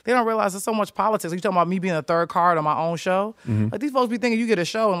don't realize there's so much politics. You're talking about me being a third card on my own show. Like, these folks be thinking you get a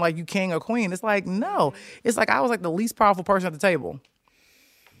show and like you king or queen. It's like, no. It's like I was like the least powerful person at the table.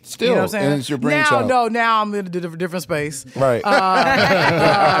 Still, You know what I'm saying? and it's your brainchild. Now I'm in a different space. Right.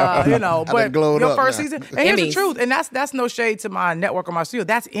 But glowed your up first now. season, and here's the Emmys. truth, and that's no shade to my network or my studio.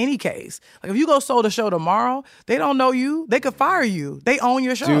 That's any case. Like if you go sold a show tomorrow, they don't know you, they could fire you. They own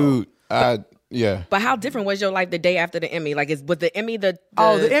your show. Dude, yeah. But how different was your life the day after the Emmy? Like, was the Emmy the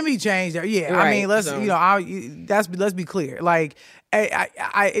The Emmy changed. Yeah, I mean, Right, let's be clear. Like,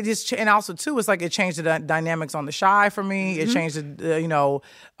 it just and also too, it's like it changed the dynamics on The Chi for me. It changed the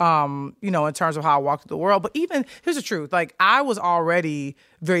in terms of how I walked through the world. But even here's the truth: like I was already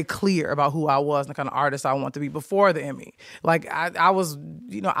very clear about who I was and the kind of artist I want to be before the Emmy. Like I was,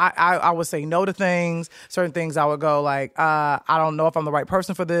 I would say no to things. Certain things I would go like, I don't know if I'm the right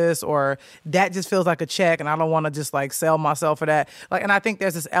person for this, or that just feels like a check, and I don't want to just like sell myself for that. Like, and I think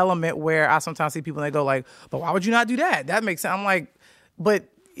there's this element where I sometimes see people and they go like, but why would you not do that? That makes sense. I'm like, but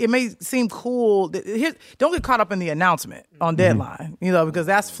it may seem cool. Don't get caught up in the announcement on Deadline, because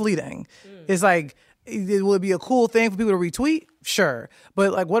that's fleeting. It's like, it would be a cool thing for people to retweet, sure.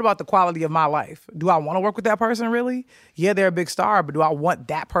 But like, what about the quality of my life? Do I want to work with that person really? Yeah, they're a big star, but do I want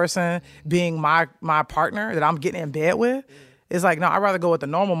that person being my partner that I'm getting in bed with? It's like, no, I'd rather go with the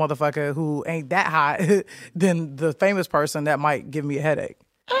normal motherfucker who ain't that hot than the famous person that might give me a headache.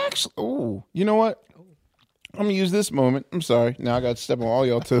 Actually, you know what? I'm gonna use this moment. I'm sorry. Now I got to step on all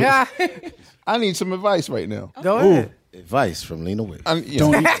y'all toes. I need some advice right now. Go ahead. Advice from Lena Waithe.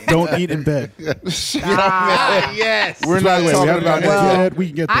 Don't eat in bed. Yes. We're not talking about that. Bed. We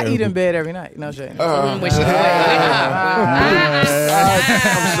can get there. I eat in bed every night. No shame. Mm, I'm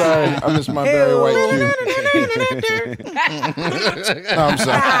sorry. I missed my Barry White cue. No, I'm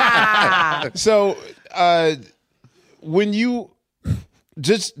sorry. So, when you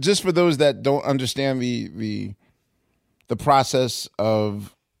just for those that don't understand the process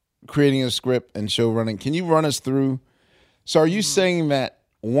of creating a script and show running, can you run us through? So, are you saying that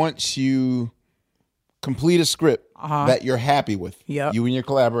once you complete a script that you're happy with, you and your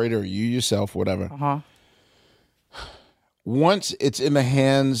collaborator, or you yourself, whatever, once it's in the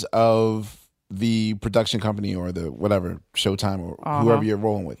hands of the production company or the whatever, Showtime or whoever you're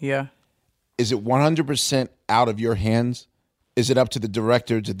rolling with, is it 100% out of your hands? Is it up to the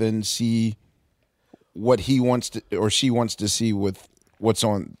director to then see what he wants to or she wants to see with what's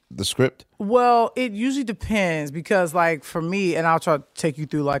on the script? Well, it usually depends because, like, for me, and I'll try to take you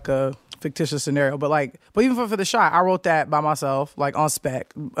through like a fictitious scenario, but even for The Chi, I wrote that by myself, like on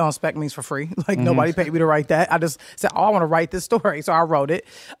spec. On spec means for free. Like nobody paid me to write that. I just said, I want to write this story, so I wrote it.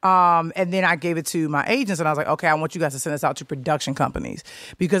 And then I gave it to my agents, and I was like, okay, I want you guys to send this out to production companies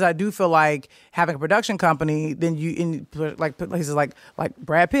because I do feel like having a production company, then you in like places like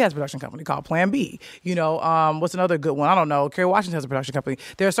Brad Pitt has a production company called Plan B. You know, what's another good one? I don't know. Kerry Washington has a production company.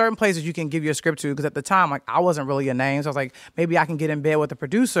 There are certain places you can give your script to because at the time, like I wasn't really a name, so I was like, maybe I can get in bed with a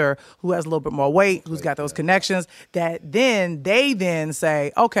producer who has a little bit more weight, who's got those connections, that then they then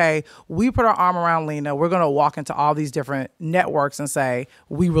say, okay, we put our arm around Lena, we're going to walk into all these different networks and say,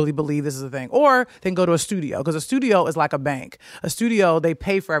 we really believe this is a thing. Or they can go to a studio, because a studio is like a bank. A studio, they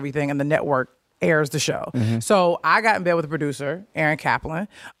pay for everything and the network airs the show. So I got in bed with a producer, Aaron Kaplan,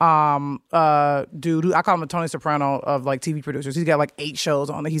 dude who I call him the Tony Soprano of like TV producers. He's got like 8 shows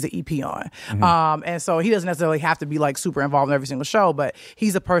on that he's an EP on. And so he doesn't necessarily have to be like super involved in every single show, but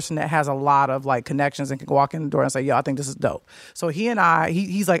he's a person that has a lot of like connections and can walk in the door and say, yo, I think this is dope. So he and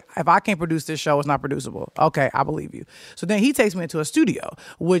he's like, if I can't produce this show, it's not producible. Okay, I believe you. So then he takes me into a studio,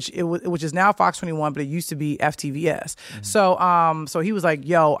 which is now Fox 21, but it used to be FTVS. So he was like,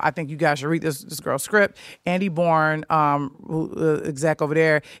 yo, I think you guys should read this girl's script. Andy Bourne, exec over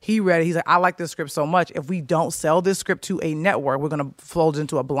there, he read it. He's like, I like this script so much. If we don't sell this script to a network, we're going to fold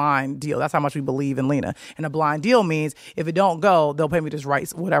into a blind deal. That's how much we believe in Lena. And a blind deal means if it don't go, they'll pay me to write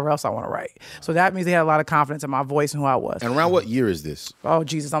whatever else I want to write. So that means they had a lot of confidence in my voice and who I was. And around what year is this? Oh,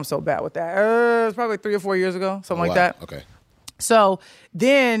 Jesus, I'm so bad with that. It's probably like 3 or 4 years ago, something like that. Okay. So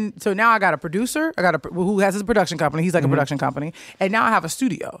now I got a producer. Who has his production company. He's like a production company, and now I have a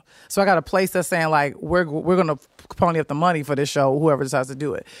studio. So I got a place that's saying like we're gonna pony up the money for this show. Whoever decides to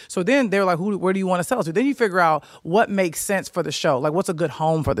do it. So then they're like, where do you want to sell to? Then you figure out what makes sense for the show. Like what's a good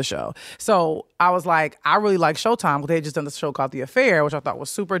home for the show. So I was like, I really like Showtime because they had just done this show called The Affair, which I thought was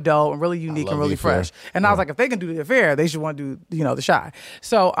super dope and really unique and really fresh. And I was like, if they can do The Affair, they should want to do The Chi.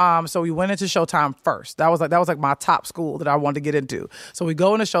 So we went into Showtime first. That was like my top school that I wanted to get into. So we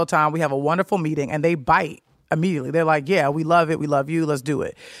go into Showtime, we have a wonderful meeting, and they bite immediately. They're like, yeah, we love it, we love you, let's do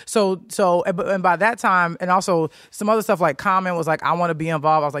it. And by that time, and also some other stuff like Common was like, I want to be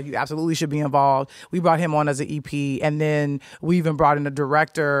involved. I was like, you absolutely should be involved. We brought him on as an EP, and then we even brought in a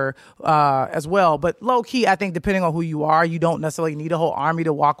director as well. But low key, I think depending on who you are, you don't necessarily need a whole army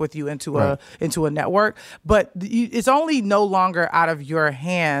to walk with you into a network. But it's only no longer out of your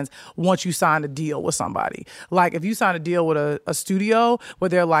hands once you sign a deal with somebody. Like if you sign a deal with a studio where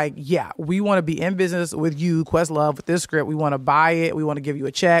they're like, yeah, we want to be in business with you, Questlove, with this script, we want to buy it, we want to give you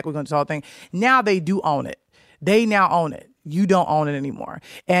a check, we're going to do the whole thing. Now they do own it. They now own it. You don't own it anymore.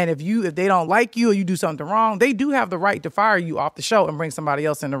 And if they don't like you or you do something wrong, they do have the right to fire you off the show and bring somebody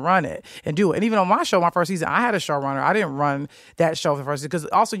else in to run it and do it. And even on my show, my first season, I had a showrunner. I didn't run that show for the first season because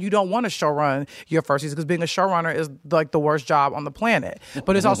also you don't want to showrun your first season because being a showrunner is like the worst job on the planet.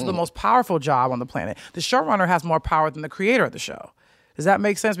 But it's also the most powerful job on the planet. The showrunner has more power than the creator of the show. Does that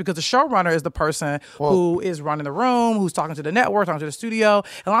make sense? Because the showrunner is the person who is running the room, who's talking to the network, talking to the studio.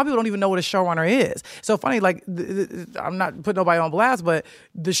 And a lot of people don't even know what a showrunner is. So funny, like, I'm not putting nobody on blast, but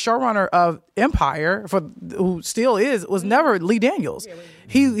the showrunner of Empire, who still is, was never Lee Daniels.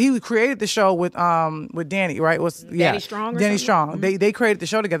 He created the show with Danny, right? Danny Strong? Danny Strong. Mm-hmm. They created the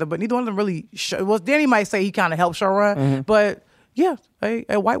show together, but neither one of them really... Danny might say he kind of helped showrun, but... Yeah,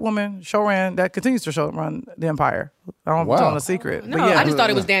 a white woman showran that continues to run the Empire. I don't tell the secret. No, but yeah, I just thought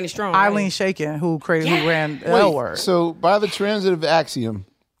it was Danny Strong. Eileen Shaken, who ran L Word. So by the transitive axiom,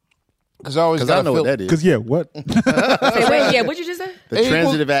 because I know what that is. Because what? Wait, what'd you just say? The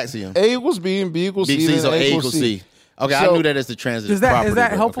transitive axiom. A equals B and B equals C. B, so then A equals C. Okay, I knew that as the transitive property. Is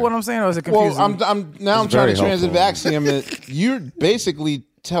that helpful what I'm saying, or is it confusing? Well, I'm trying to transitive axiom it. You're basically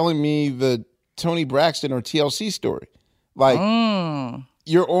telling me the Tony Braxton or TLC story. Like,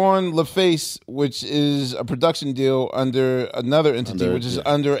 you're on LaFace, which is a production deal under another entity, which is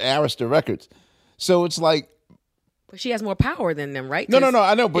under Arista Records. So it's like, but she has more power than them, right? No,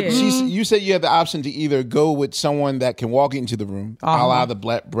 I know, but you said you had the option to either go with someone that can walk into the room, a la the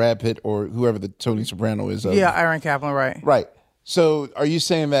Brad Pitt or whoever the Tony Soprano is. Aaron Kaplan, right. Right. So are you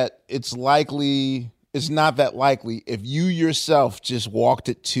saying that it's not that likely if you yourself just walked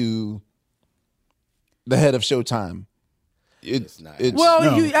it to the head of Showtime? It's not.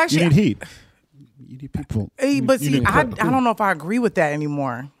 You actually... You need heat. You need people. But see, I don't know if I agree with that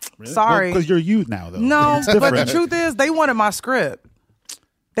anymore. Really? Sorry. Because you're you now, though. No, but the truth is, they wanted my script.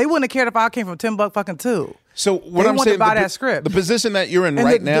 They wouldn't have cared if I came from $10 fucking $2. So what I'm saying, to buy that script. The position that you're in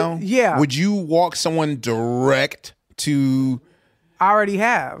now, would you walk someone direct to? I already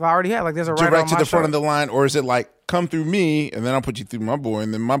have. Like, there's a writer direct on to the front show. of the line, or is it like come through me and then I'll put you through my boy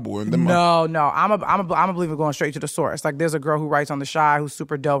and then my boy and then my No. I'm a believer going straight to the source. Like, there's a girl who writes on The Chi who's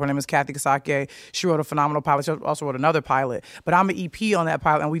super dope. Her name is Kathy Kasake. She wrote a phenomenal pilot. She also wrote another pilot. But I'm an EP on that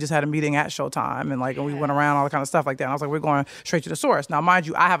pilot, and we just had a meeting at Showtime, and we went around all that kind of stuff like that. And I was like, we're going straight to the source. Now, mind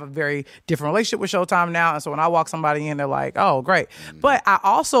you, I have a very different relationship with Showtime now, and so when I walk somebody in, they're like, oh, great. But I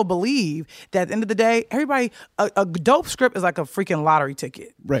also believe that at the end of the day, everybody, a dope script is like a freaking lottery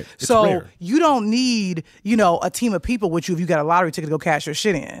ticket. Right. It's so rare. you don't need, a team of people with you if you got a lottery ticket to go cash your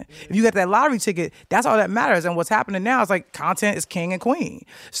shit in. If you got that lottery ticket, that's all that matters. And what's happening now is like content is king and queen.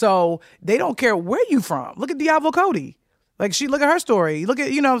 So they don't care where you from. Look at Diablo Cody. Like, look at her story. Look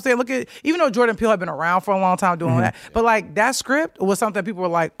at, what I'm saying? Look at, even though Jordan Peele had been around for a long time doing that, but like that script was something people were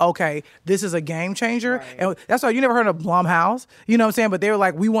like, okay, this is a game changer. Right. And that's why you never heard of Blumhouse, you know what I'm saying? But they were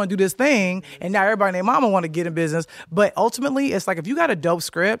like, we want to do this thing. And now everybody and their mama want to get in business. But ultimately, it's like, if you got a dope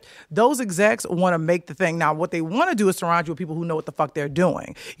script, those execs want to make the thing. Now, what they want to do is surround you with people who know what the fuck they're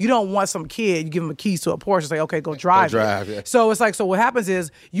doing. You don't want some kid, you give them the keys to a Porsche and say, okay, go drive it. Yeah. So it's like, so what happens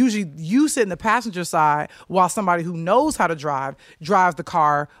is usually you sit in the passenger side while somebody who knows how to drives the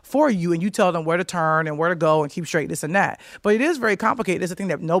car for you, and you tell them where to turn and where to go and keep straight, this and that. But it is very complicated. It's a thing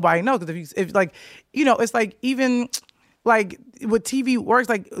that nobody knows, because if like, it's like, even like with TV works,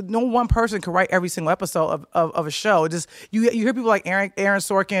 like no one person can write every single episode of a show. Just you hear people like Aaron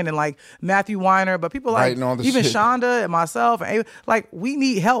Sorkin and like Matthew Weiner, but people like even shit. Shonda and myself, and like we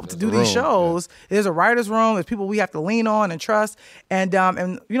need help to do these shows. Yeah. There's a writer's room. There's people we have to lean on and trust, and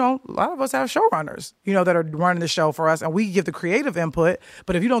a lot of us have showrunners, that are running the show for us, and we give the creative input.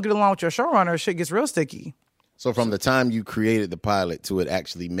 But if you don't get along with your showrunner, shit gets real sticky. So from the time you created the pilot to it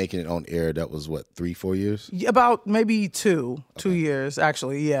actually making it on air, that was what, 3-4 years? About maybe 2 years,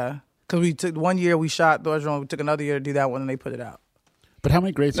 actually, yeah. Because we took 1 year, we shot the original, we took another year to do that one, and they put it out. But how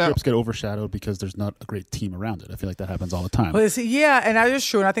many great scripts get overshadowed because there's not a great team around it? I feel like that happens all the time. Well, yeah, and that is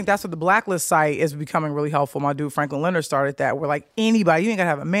true. And I think that's what the Blacklist site is becoming really helpful. My dude Franklin Leonard started that, where like anybody, you ain't got to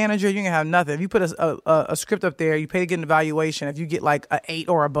have a manager, you ain't got to have nothing. If you put a script up there, you pay to get an evaluation. If you get like an 8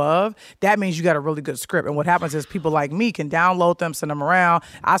 or above, that means you got a really good script. And what happens is people like me can download them, send them around.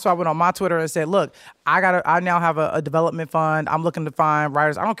 That's why I went on my Twitter and said, look, I now have a development fund. I'm looking to find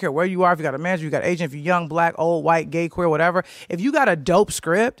writers. I don't care where you are. If you got a manager, you got an agent, if you're young, black, old, white, gay, queer, whatever. If you got a dope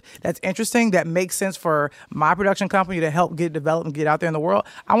script that's interesting, that makes sense for my production company to help get developed and get out there in the world,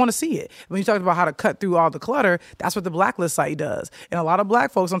 I want to see it. When you talk about how to cut through all the clutter, that's what the Blacklist site does. And a lot of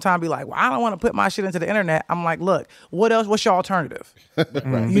black folks sometimes be like, well, I don't want to put my shit into the internet. I'm like, look, what else? What's your alternative?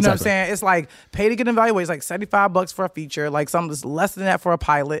 Right. You know what I'm saying? It's like pay to get an evaluation. It's like $75 for a feature, like something that's less than that for a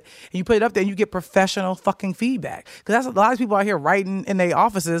pilot. And you put it up there and you get professional fucking feedback. Because that's a lot of people out here writing in their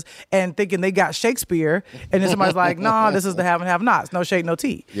offices and thinking they got Shakespeare. And then somebody's like, nah, this is the have and have nots. No shade, no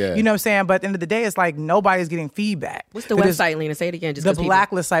tea. Yeah. You know what I'm saying? But at the end of the day, it's like nobody's getting feedback. What's the website, Lena? Say it again. Just the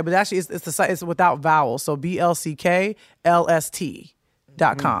Blacklist site, but actually it's the site. It's without vowels. So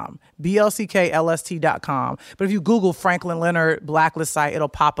BLCKLST.com. BLCKLST.com. But if you Google Franklin Leonard Blacklist site, it'll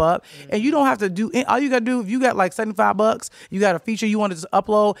pop up. And you don't have to do, all you got to do, if you got like $75, you got a feature you want to just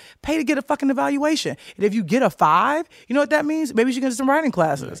upload, pay to get a fucking evaluation. And if you get a 5, you know what that means? Maybe you should get some writing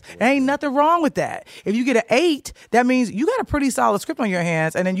classes. There ain't nothing wrong with that. If you get an 8, that means you got a pretty solid script on your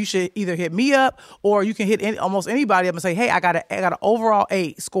hands, and then you should either hit me up or you can hit almost anybody up and say, hey, I got an overall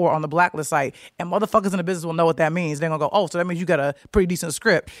 8 score on the Blacklist site, and motherfuckers in the business will know what that means. They're going to go, oh, so that means you got a pretty decent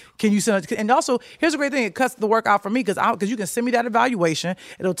script. Can you send it? And also, here's a great thing. It cuts the work out for me because you can send me that evaluation.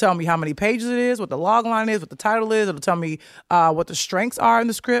 It'll tell me how many pages it is, what the log line is, what the title is. It'll tell me what the strengths are in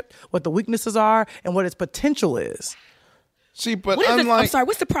the script, what the weaknesses are, and what its potential is. See, but What is unlike, I'm sorry.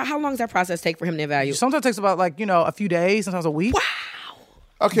 What's the how long does that process take for him to evaluate? Sometimes it takes about like a few days, sometimes a week.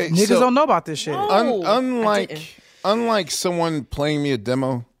 okay, Niggas so don't know about this shit. unlike someone playing me a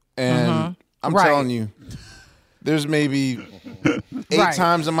demo, and I'm Right. telling you, there's maybe 8 Right.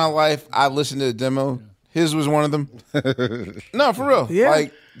 times in my life I listened to a demo. His was one of them. No, for real. Yeah.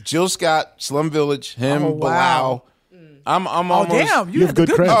 Like Jill Scott, Slum Village, him, Oh, wow. Bilal. I'm Oh almost. damn, you have good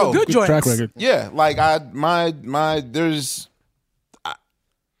good, credit. good Good joints. track record. Yeah, like I don't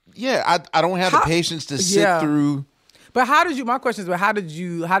have the patience to sit Yeah. through But my question is, how did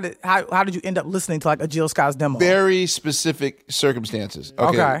you end up listening to like a Jill Scott's demo? very specific circumstances.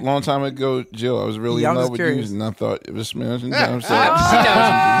 Okay, Okay. long time ago, Jill, I was really Yeah, in I'm love just with curious. you, and I thought it was smashing. I'm She saying. knows.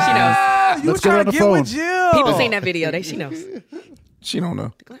 She knows. You were Let's get her trying on to the get with phone. Jill. People seen that video. She knows. She don't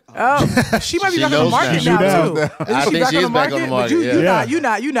know. Oh, she might be She back on the knows market now. now She too. knew I think she is back on the market, But yeah.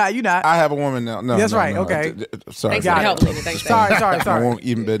 you not. I have a woman now. No, That's no, right, no. okay. Sorry. Thanks for the Got help, it. Lena. Thanks. Sorry. I won't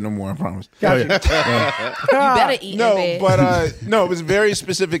eat in bed no more. I promise. Got you. You better eat in No, bed. but no, it was very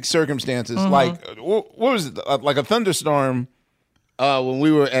specific circumstances. Mm-hmm. Like what was it? Like a thunderstorm. When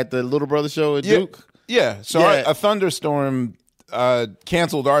we were at the Little Brother show at Duke. Yeah. So Yeah. a thunderstorm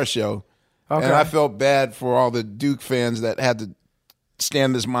canceled our show, and I felt bad for all the Duke fans that had to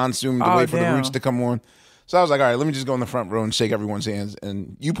stand this monsoon to Oh, wait for damn. the Roots to come on. So I was like, all right, let me just go in the front row and shake everyone's hands.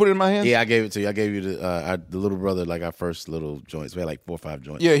 And you put it in my hands? Yeah, I gave it to you. I gave you the Little Brother, like our first little joints. We had like 4 or 5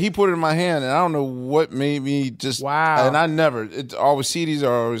 joints. Yeah, he put it in my hand, and I don't know what made me just. Wow. And I never. Always CDs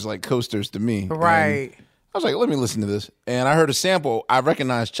are always like coasters to me. And Right. I was like, let me listen to this, and I heard a sample. I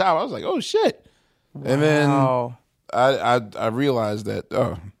recognized Chow. I was like, oh shit. And then Oh. I realized that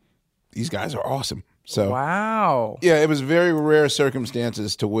these guys are awesome. So Wow. yeah, it was very rare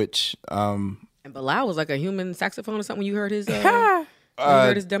circumstances to which And Bilal was like a human saxophone or something when you heard his, when you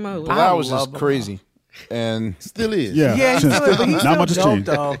heard his demo. It was Bilal was love just crazy. And Still is. Yeah. Yeah, he's still, but he's Not still much has dope changed.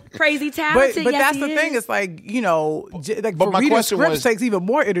 though. crazy But talented. but yes, that's he the is. thing. It's like like But for my reading question scripts was- takes even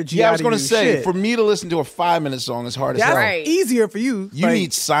more energy. yeah, I out was of going to you. say, Shit. for me to listen to a 5-minute song is hard as that's hell. Right. easier for you. You Like,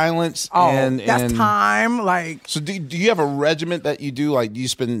 need silence. oh, and that's time. Like So do you have a regiment that you do? Like, do you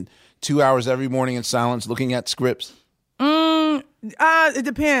spend 2 hours every morning in silence looking at scripts? it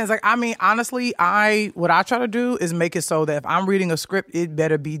depends. Like, I mean, honestly, what I try to do is make it so that if I'm reading a script, it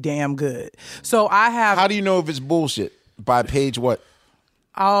better be damn good. So I have. How do you know if it's bullshit? By page what?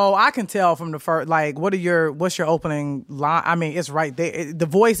 Oh, I can tell from the first. Like, what's your opening line? I mean, it's right there. The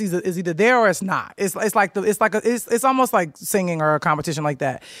voice is either there or it's not. It's almost like singing or a competition like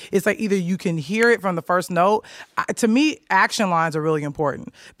that. It's like either you can hear it from the first note. To me, action lines are really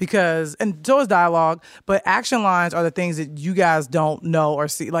important because, and so is dialogue. But action lines are the things that you guys don't know or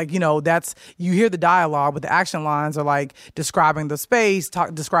see. Like, that's you hear the dialogue, but the action lines are like describing the space,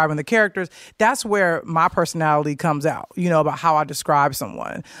 describing the characters. That's where my personality comes out. About how I describe someone.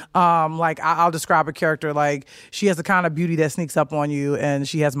 Like I'll describe a character like she has the kind of beauty that sneaks up on you and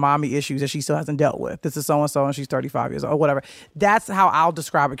she has mommy issues that she still hasn't dealt with. This is so-and-so and she's 35 years old or whatever. That's how I'll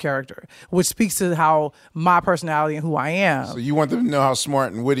describe a character, which speaks to how my personality and who I am. So you want them to know how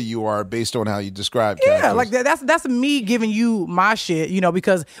smart and witty you are based on how you describe characters. Yeah, like that's me giving you my shit,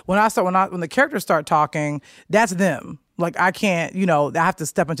 because when the characters start talking, that's them. Like I can't, I have to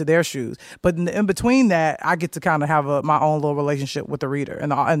step into their shoes. But in between that, I get to kind of have my own little relationship with the reader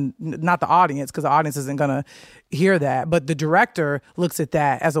and not the audience, because the audience isn't gonna hear that. But the director looks at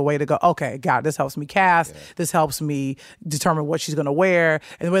that as a way to go, okay, God, this helps me cast. Yeah. This helps me determine what she's gonna wear,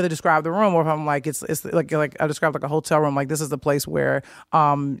 and the way they describe the room. Or if I'm like, it's like I described like a hotel room. Like this is the place where,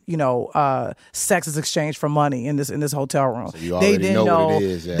 sex is exchanged for money in this hotel room. So you already know what it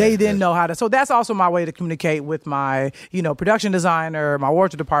is. Yeah, they didn't know how to. So that's also my way to communicate with my, production designer, my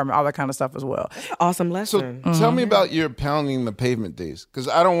wardrobe department, all that kind of stuff as well. That's an awesome lesson. So tell me about your pounding the pavement days, because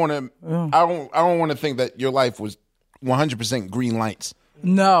I don't want to. I don't want to think that your life was 100% green lights.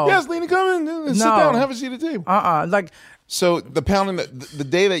 No. Yes, Lena, come in. Sit down and have a seat at the table. Like, so the pounding, the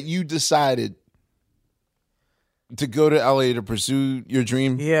day that you decided to go to LA to pursue your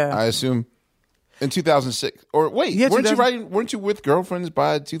dream, I assume, in 2006. Or wait, weren't you with Girlfriends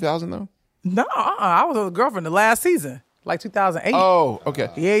by 2000 though? No, I was with a girlfriend the last season, like 2008. Oh, okay.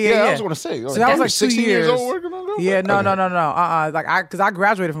 Yeah. I was going to say. So that was like 16 years old working on Girlfriends? Yeah, no. Because I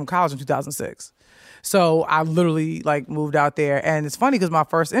graduated from college in 2006. So I literally moved out there, and it's funny because my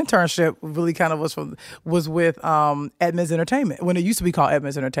first internship really kind of was with Edmonds Entertainment, when it used to be called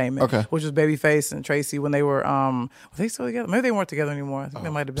Edmonds Entertainment, which was Babyface and Tracy when they were they still together? Maybe they weren't together anymore. I think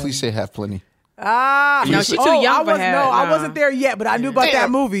they might have been. Please say Have Plenty. No, she's too young for her. I wasn't there yet, but I knew about that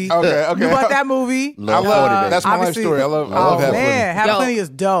movie. Okay. Knew about that movie. That's my life story. I love Have man, Plenty. Have Plenty is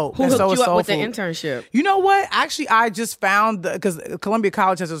dope. Who and hooked so you is up with the Soul Food. internship? You know what? Actually, I just found because Columbia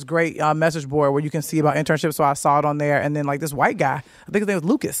College has this great message board where you can see about internships. So I saw it on there, and then like this white guy, I think his name was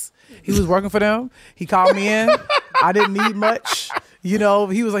Lucas. He was working for them. He called me in. I didn't need much. You know,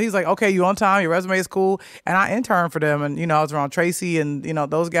 he's like, okay, you on time, your resume is cool. And I interned for them, and, you know, I was around Tracy and, you know,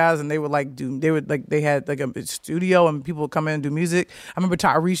 those guys, and they would they had like a studio and people would come in and do music. I remember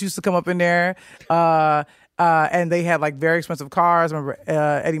Tyrese used to come up in there. And they had like very expensive cars. I remember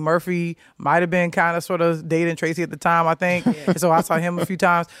Eddie Murphy might have been kind of sort of dating Tracy at the time, I think. And so I saw him a few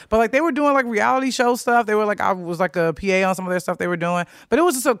times. But like they were doing like reality show stuff. They were like, I was like a PA on some of their stuff they were doing. But it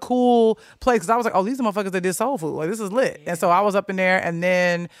was just a cool place because I was like, oh, these are motherfuckers that did Soul Food. Like this is lit. And so I was up in there, and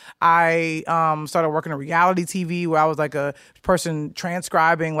then I started working on reality TV where I was like a person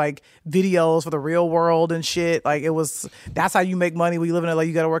transcribing like videos for the real world and shit. Like that's how you make money when you live in LA.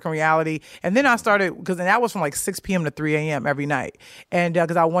 You got to work in reality. And then I started and that was from like 6 p.m. to 3 a.m. every night. And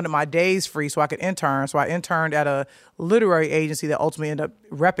because I wanted my days free so I could intern. So I interned at a literary agency that ultimately ended up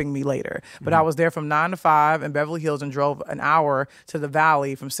repping me later. But I was there from 9 to 5 in Beverly Hills and drove an hour to the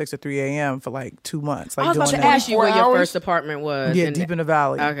Valley from 6 to 3 a.m. for like 2 months. Like I was about to ask you where your first apartment was. Yeah, deep in the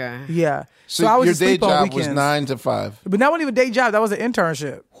Valley. Okay. Yeah. So I was your just day sleep on job weekends. was 9 to 5. But that wasn't even a day job. That was an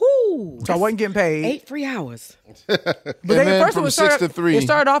internship. Whoo, so I wasn't getting paid. 8 free hours. But then first from it 6 to 3. It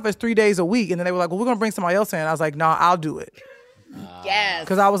started off as 3 days a week, and then they were like, well, we're going to bring somebody else in. I was like, no, I'll do it. Yes.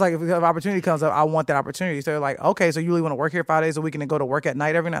 Because I was like, if an opportunity comes up, I want that opportunity. So they're like, okay, so you really want to work here 5 days a week and then go to work at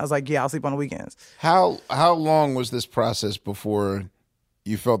night every night? I was like, yeah, I'll sleep on the weekends. How long was this process before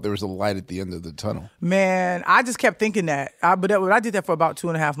you felt there was a light at the end of the tunnel? Man, I just kept thinking that. I did that for about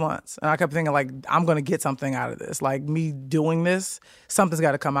 2.5 months. And I kept thinking, like, I'm going to get something out of this. Like, me doing this, something's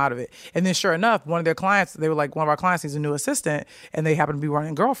got to come out of it. And then sure enough, one of their clients, they were like, one of our clients needs a new assistant, and they happened to be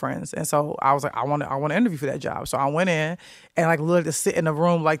running Girlfriends. And so I was like, I want to interview for that job. So I went in and like literally to sit in a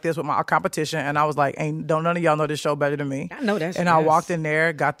room like this with my competition. And I was like, don't none of y'all know this show better than me. I know that. And I walked in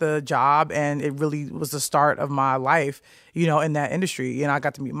there, got the job, and it really was the start of my life, you know, in that industry. And I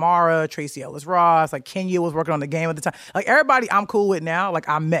got to meet Mara, Tracy Ellis Ross, like Kenya was working on the game at the time. Like everybody I'm cool with now, like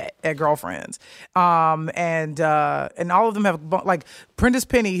I met at Girlfriends. And all of them have, like Prentice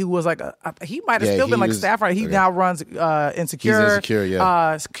Penny, who was like, he might have still been like staff writer. He now runs Insecure. He's Insecure,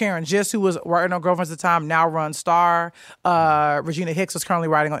 yeah. Karen Gist, who was writing on Girlfriends at the time, now runs Star. Regina Hicks was currently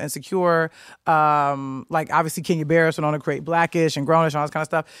writing on Insecure. Like obviously Kenya Barris went on to create Blackish and Grownish and all this kind of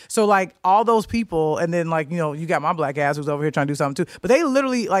stuff. So like all those people, and then like, you know, you got my black ass who's over here trying to do something too. But they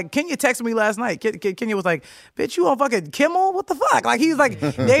literally, like, Kenya texted me last night. Kenya was like, bitch, you on fucking Kimmel? What the fuck? Like, he was like,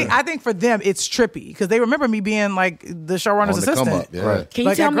 I think for them, it's trippy because they remember me being like the showrunner's assistant. Yeah. Right. Can you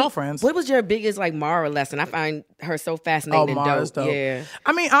like, tell me, Girlfriends. what was your biggest like Mara lesson? I find her so fascinating and dope. Yeah.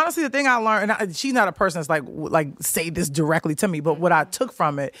 I mean, honestly, the thing I learned, and she's not a person that's like say this directly to me, but what I took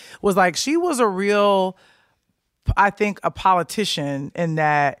from it was like she was a real, I think, a politician in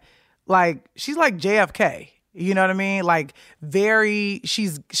that, like, she's like JFK. You know what I mean? Like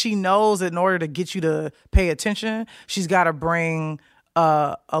she knows that in order to get you to pay attention, she's got to bring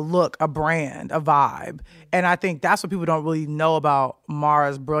a look, a brand, a vibe. And I think that's what people don't really know about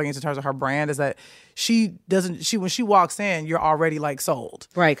Mara's brilliance in terms of her brand is that when she walks in, you're already like sold.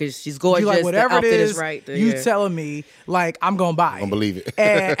 Right, because she's gorgeous. You're like, whatever it is, right, you telling me, like, I'm going to buy it. I don't believe it.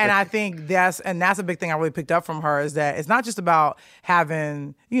 and I think that's a big thing I really picked up from her is that it's not just about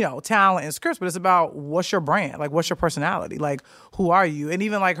having, you know, talent and scripts, but it's about what's your brand? Like, what's your personality? Like, who are you? And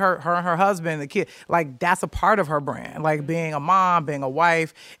even like her and her husband, the kid, like, that's a part of her brand. Like, being a mom, being a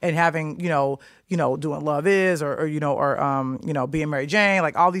wife, and having, you know, doing Love Is or being Mary Jane,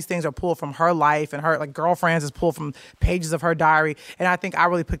 like all these things are pulled from her life, and her like Girlfriends is pulled from pages of her diary. And I think I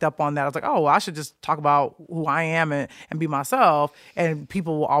really picked up on that. I was like, oh, well, I should just talk about who I am and be myself, and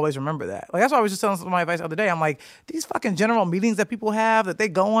people will always remember that. Like that's why I was just telling some of my advice the other day. I'm like, these fucking general meetings that people have that they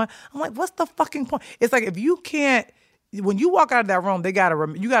go on, I'm like, what's the fucking point? It's like if you can't. When you walk out of that room,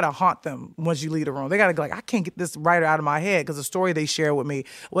 you gotta haunt them once you leave the room. They gotta be like, I can't get this writer out of my head because the story they share with me,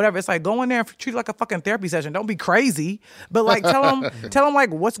 whatever. It's like go in there and treat it like a fucking therapy session. Don't be crazy, but like tell them like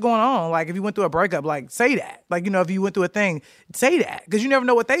what's going on. Like if you went through a breakup, like say that. Like if you went through a thing, say that because you never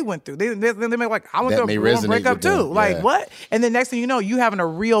know what they went through. They may like I went through a breakup too. Like what? And then next thing you know, you having a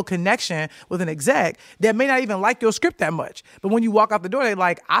real connection with an exec that may not even like your script that much, but when you walk out the door, they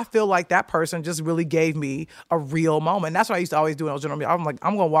like I feel like that person just really gave me a real moment. And that's what I used to always do in those general meetings. I'm like,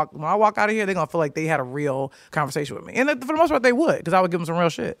 when I walk out of here, they're gonna feel like they had a real conversation with me, and for the most part, they would, because I would give them some real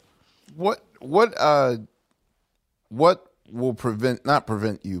shit. What will not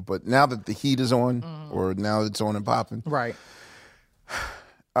prevent you, but now that the heat is on, or now it's on and popping, Right.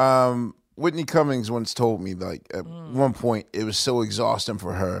 Whitney Cummings once told me, like, at one point, it was so exhausting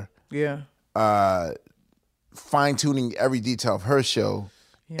for her. Yeah. Fine-tuning every detail of her show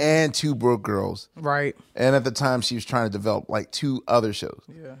and Two Broke Girls. Right. And at the time, she was trying to develop, like, 2 other shows.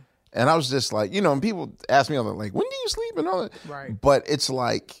 Yeah. And I was just like, and people ask me all that, like, when do you sleep and all that? Right. But it's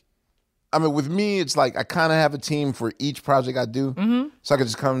like, I mean, with me, it's like I kind of have a team for each project I do. So I could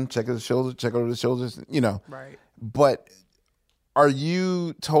just come, check over the shoulders, Right. But are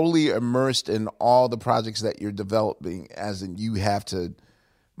you totally immersed in all the projects that you're developing, as in you have to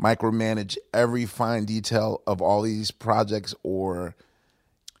micromanage every fine detail of all these projects? Or,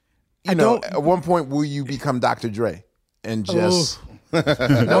 at one point, will you become Dr. Dre and just...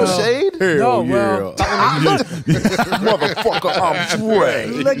 No shade? No, well, Motherfucker, I'm Dre.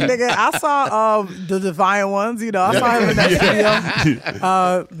 Look, nigga, I saw the Defiant Ones. I saw him in that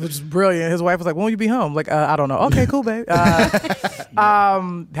studio, which is brilliant. His wife was like, "When will you be home?" Like, I don't know. Okay, cool, babe.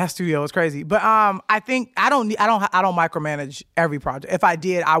 That studio was crazy, but I think I don't micromanage every project. If I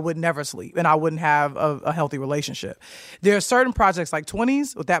did, I would never sleep, and I wouldn't have a healthy relationship. There are certain projects like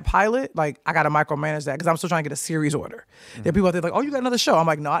 20s with that pilot. Like, I got to micromanage that because I'm still trying to get a series order. There are people out there like, "Oh, you got another show." I'm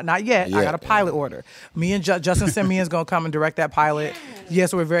like, "No, not yet. I got a pilot order." Me and Justin Simeon's gonna come and direct that pilot.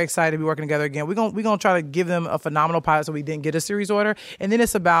 Yes, we're very excited to be working together again. We're gonna try to give them a phenomenal pilot so we didn't get a series order. And then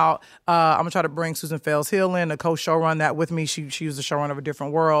it's about I'm gonna try to bring Susan Fales Hill in to co-showrun that with me. She was the showrunner of A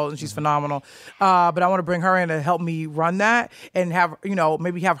Different World, and she's phenomenal. But I want to bring her in to help me run that and have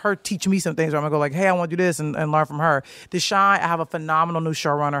maybe have her teach me some things. Where I'm gonna go like, "Hey, I want to do this," and learn from her. Deshaun, I have a phenomenal new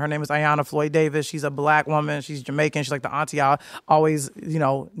showrunner. Her name is Ayanna Floyd Davis. She's a black woman. She's Jamaican. She's like the auntie I always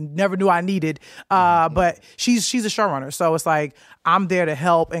never knew I needed. But she's a showrunner. So it's like I'm there to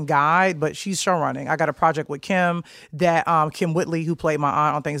help and guide, but she's showrunning. I got a project with Kim that Kim Whitley, who played my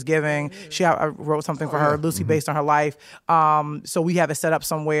aunt on Thanksgiving. I wrote something for her, loosely based on her life. So we have it set up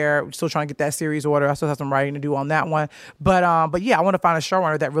somewhere. We're still trying to get that series order. I still have some writing to do on that one. But yeah, I want to find a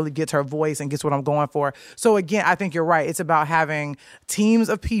showrunner that really gets her voice and gets what I'm going for. So again, I think you're right. It's about having teams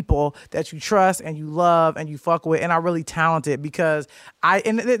of people that you trust and you love and you fuck with and are really talented, because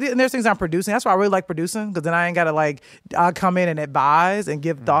and there's things I'm producing. That's why I really like producing, because then I ain't got to I'll come in and advise and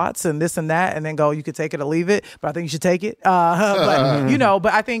give thoughts and this and that and then go, you could take it or leave it, but I think you should take it.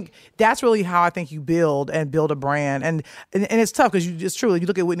 But I think that's really how I think you build a brand. And it's tough because it's true. You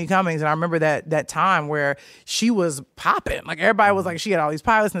look at Whitney Cummings, and I remember that time where she was popping. Like, everybody was like, she had all these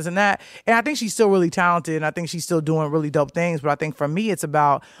pilots and this and that. And I think she's still really talented, and I think she's still doing really dope things. But I think for me, it's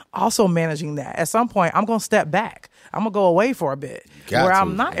about also managing that. At some point, I'm going to step back. I'm going to go away for a bit where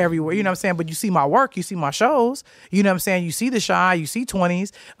I'm not everywhere. You know what I'm saying? But you see my work, you see my shows, you know what I'm saying? You see The Chi, you see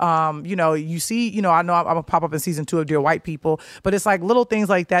 20s, you see, I know I'm going to pop up in season 2 of Dear White People, but it's like little things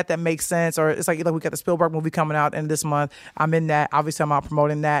like that make sense. Or it's like we got the Spielberg movie coming out in this month. I'm in that. Obviously, I'm out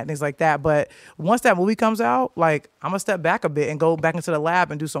promoting that and things like that. But once that movie comes out, like, I'm going to step back a bit and go back into the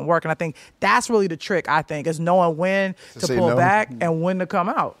lab and do some work. And I think that's really the trick, I think, is knowing when to pull back and when to come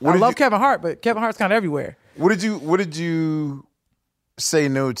out. I love Kevin Hart, but Kevin Hart's kind of everywhere. What did you say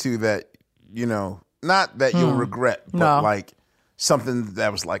no to that, not that you'll regret, but like something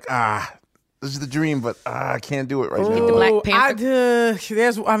that was like, this is the dream, but I can't do it right now. The Black Panther.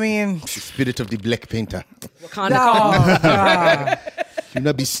 The spirit of the Black Panther. Wakanda. You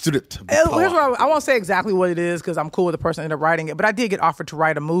not be stripped. Here's what I won't say exactly what it is, because I'm cool with the person that ended up writing it, but I did get offered to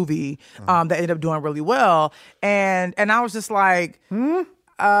write a movie that ended up doing really well, and I was just like, you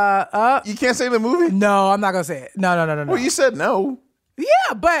can't say the movie? No, I'm not gonna say it. No. Well, you said no.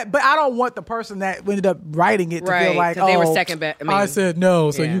 Yeah, but I don't want the person that ended up writing it to feel like, they were second best. I said no,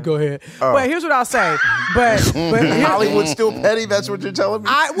 so you go ahead. But here's what I'll say. But Hollywood's still petty. That's what you're telling me.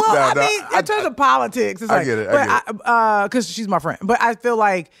 In terms of politics, it's like, I get it. Because she's my friend. But I feel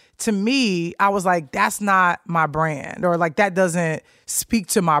like, to me, I was like, that's not my brand, or like that doesn't speak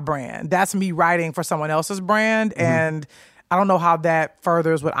to my brand. That's me writing for someone else's brand, and I don't know how that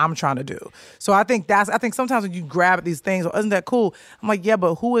furthers what I'm trying to do. So I think sometimes when you grab at these things, isn't that cool? I'm like, yeah,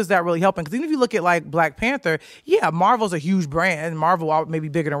 but who is that really helping? Because even if you look at like Black Panther, yeah, Marvel's a huge brand. Marvel may be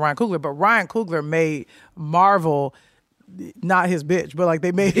bigger than Ryan Coogler, but Ryan Coogler made Marvel not his bitch, but like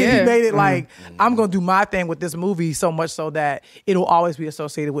he made it like, I'm gonna do my thing with this movie, so much so that it'll always be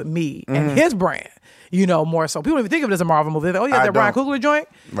associated with me and his brand. more so. People don't even think of it as a Marvel movie. They're like, that Ryan Coogler joint.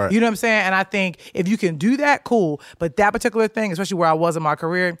 Right. You know what I'm saying? And I think if you can do that, cool. But that particular thing, especially where I was in my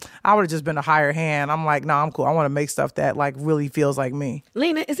career, I would have just been a higher hand. I'm like, I'm cool. I want to make stuff that like really feels like me.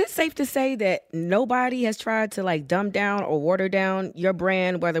 Lena, is it safe to say that nobody has tried to like dumb down or water down your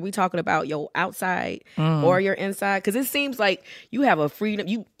brand, whether we talking about your outside or your inside? Because it seems like you have a freedom,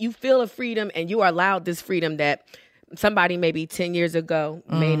 you feel a freedom, and you are allowed this freedom that somebody maybe 10 years ago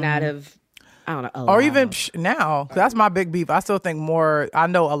may not have, I don't know. Allowed. Or even now, that's my big beef. I still think I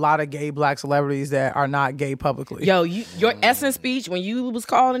know a lot of gay black celebrities that are not gay publicly. Yo, your Essence speech when you was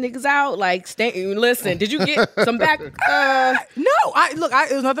calling niggas out, like, listen, did you get some back? No,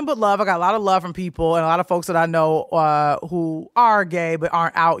 it was nothing but love. I got a lot of love from people and a lot of folks that I know who are gay but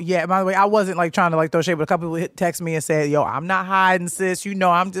aren't out yet. By the way, I wasn't like trying to like throw shade, but a couple people text me and said, yo, I'm not hiding, sis.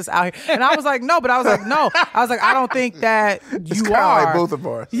 I'm just out here. And I was like, no, but I was like, no. I was like, I don't think that you are. Like both of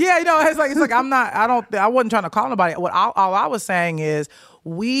us. Yeah, it's like I'm not, I wasn't trying to call nobody. All I was saying is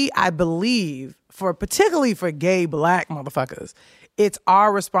I believe, particularly for gay black motherfuckers, it's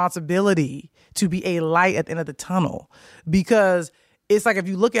our responsibility to be a light at the end of the tunnel. Because it's like if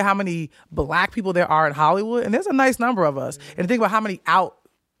you look at how many black people there are in Hollywood, and there's a nice number of us, and think about how many out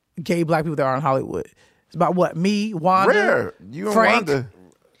gay black people there are in Hollywood. It's about what? Me, Wanda, Rare. You and Frank, Wanda.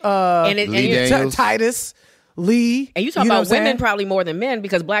 And Titus, Lee. And you talk about women probably more than men,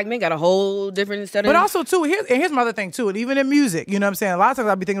 because black men got a whole different set of... But also, too, here's my other thing, too. And even in music, you know what I'm saying? A lot of times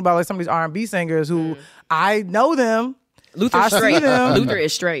I'll be thinking about like some of these R&B singers who I know them. Luther's straight. Luther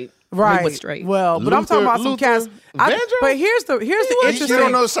is straight. Right. Was straight. Well, but I'm talking about some cats. But here's the interesting... You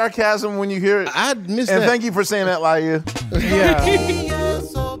don't know sarcasm when you hear it. I missed that. And thank you for saying that, Laya. Yeah.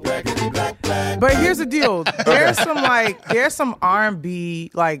 But here's the deal. There's some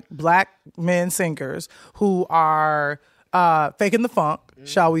R&B like black men singers who are faking the funk,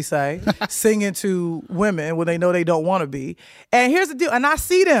 shall we say, singing to women when they know they don't want to be. And here's the deal. And I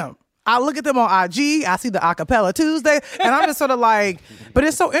see them. I look at them on IG. I see the Acapella Tuesday, and I'm just sort of like, but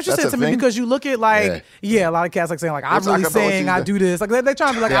it's so interesting to me because you look at like, a lot of cats like saying like, I really sing, I do this. Like they're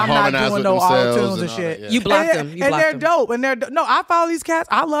trying to be like, I'm not doing no auto tunes and shit. You block them, and they're dope. And no, I follow these cats.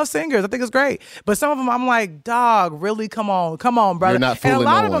 I love singers. I think it's great. But some of them, I'm like, dog, really, come on, brother. You're not fooling and a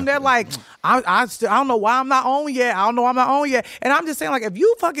lot no of them, one. they're like, I don't know why I'm not on yet. I don't know why I'm not on yet. And I'm just saying like, if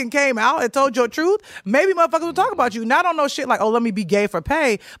you fucking came out and told your truth, maybe motherfuckers would talk about you. Now I don't know shit like, oh, let me be gay for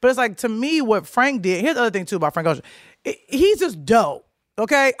pay. But it's like, to me, what Frank did, here's the other thing too about Frank Ocean. He's just dope.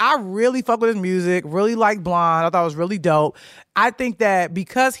 Okay, I really fuck with his music, really like Blonde. I thought it was really dope. I think that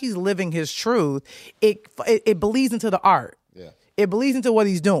because he's living his truth, it bleeds into the art. Yeah. It bleeds into what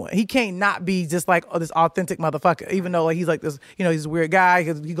he's doing. He can't not be just like this authentic motherfucker, even though like he's like this, he's a weird guy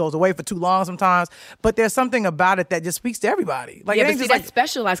because he goes away for too long sometimes. But there's something about it that just speaks to everybody. Like, yeah, it but ain't see, just that's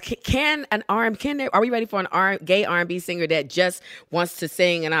specialized. Are we ready for an gay R&B singer that just wants to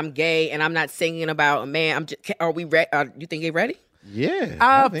sing and I'm gay and I'm not singing about a man? Are we ready? You think they're ready?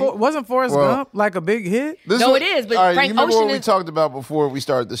 Yeah. Wasn't Forrest Gump like a big hit? No, it is. But all right, Frank you remember Ocean what we talked about before we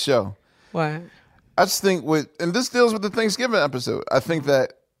started the show? What? I just think and this deals with the Thanksgiving episode. I think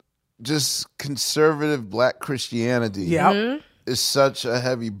that just conservative black Christianity is such a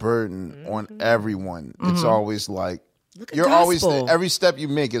heavy burden on everyone. It's always like, every step you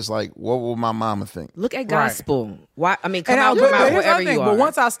make is like, what will my mama think? Look at gospel. Right. Why? I mean, come out wherever you are. But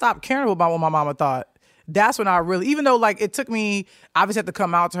once I stopped caring about what my mama thought, that's when I really, even though like it took me, obviously had to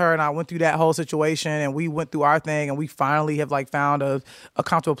come out to her, and I went through that whole situation, and we went through our thing, and we finally have like found a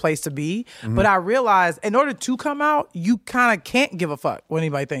comfortable place to be. But I realized in order to come out, you kind of can't give a fuck what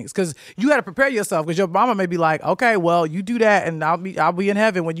anybody thinks, because you got to prepare yourself, because your mama may be like, okay, well, you do that, and I'll be in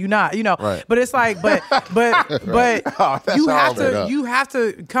heaven when you not, Right. But it's like, but Oh, you have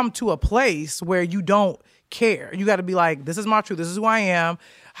to come to a place where you don't care. You got to be like, this is my truth. This is who I am.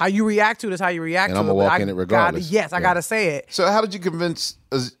 How you react to it is how you react to it. And I'm going to walk in it regardless. I got to say it. So how did you convince,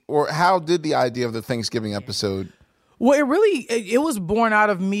 or how did the idea of the Thanksgiving episode? Well, it was born out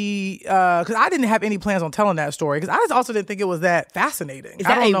of me, because I didn't have any plans on telling that story, because I also didn't think it was that fascinating. Is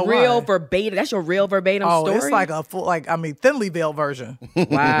that a real verbatim? That's your real verbatim story? It's like a full, thinly veiled version.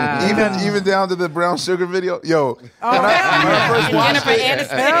 Wow. even down to the brown sugar video? Yo. Jennifer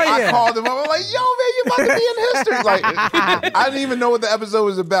Aniston. I called him up. I'm like, yo, man, you about to be in history. Like, I didn't even know what the episode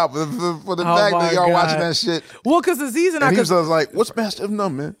was about, but for the fact that y'all watching that shit. Well, because Aziz and I, he was like, "What's Master of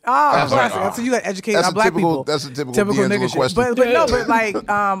None, man?" So you got to educate our black people. That's a typical nigga shit. question. But like,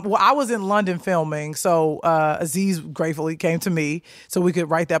 well, I was in London filming, so Aziz gratefully came to me so we could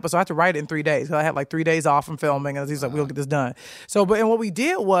write the episode. I had to write it in 3 days because I had like 3 days off from filming, and Aziz was like, "We'll get this done." So, and what we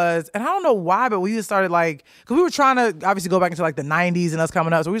did was, and I don't know why, but we just started like, because we were trying to obviously go back into like the 90s and us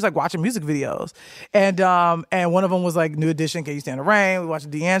coming up, so we was like watching music videos, and one of them was like New Edition, Can You Stand the Rain? We watched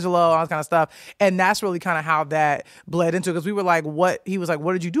D'Angelo, all that kind of stuff, and that's really kind of how that bled into it, because we were like, he was like,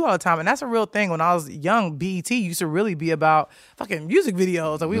 what did you do all the time? And that's a real thing. When I was young, BET used to really be about fucking music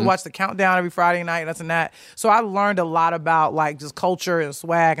videos. Like we would watch The Countdown every Friday night and this and that. So I learned a lot about like just culture and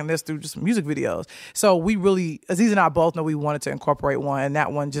swag and this through just music videos. So we really, Aziz and I both know we wanted to incorporate one, and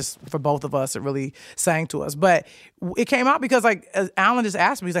that one just for both of us, it really sang to us. But it came out because like Alan just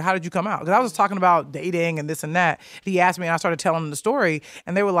asked me, he's like, how did you come out? Because I was talking about dating and this and that. He asked me and I started telling him the story,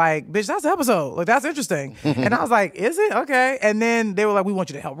 and they were like, bitch, that's the episode. Like, that's interesting. And I was like, is it? Okay. And then they were like, we want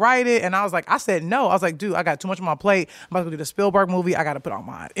you to help write it. And I was like, I said no. I was like, dude, I got too much on my plate. I'm about to do the Spielberg movie. I got to put all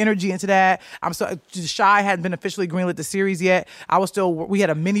my energy into that. I'm so Shy hadn't been officially greenlit the series yet. We had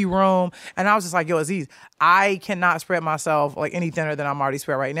a mini room, and I was just like, yo, Aziz, I cannot spread myself like any thinner than I'm already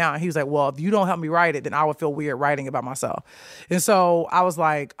spread right now. And he was like, well, if you don't help me write it, then I would feel weird writing about myself. And so I was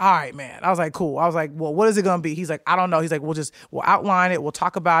like, all right, man. I was like, cool. I was like, well, what is it going to be? He's like, I don't know. He's like, we'll outline it. We'll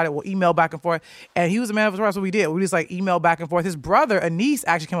talk about it. We'll email back and forth. And he was a man of his word. That's what we did. We just like email back and forth. His brother, Anis,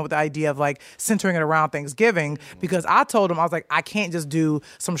 actually came up with the idea of like centering it around Thanksgiving, because I told him, I was like, I can't just do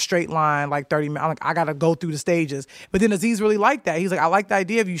some straight line, like 30 minutes. I'm like, I got to go through the stages. But then Aziz really liked that. He's like, I like the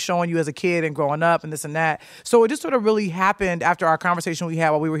idea of you showing you as a kid and growing up and this and that. So it just sort of really happened after our conversation we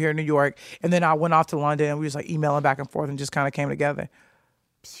had while we were here in New York. And then I went off to London, and we was like emailing back and forth and just kind of came together.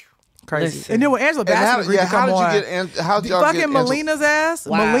 Crazy. Listen. And then when Angela Bassett agreed to come on, how did y'all fucking Melina's ass,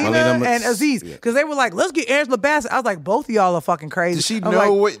 Wow. Melina and Aziz, because they were like, let's get Angela Bassett. I was like, both of y'all are fucking crazy. Did she I'm know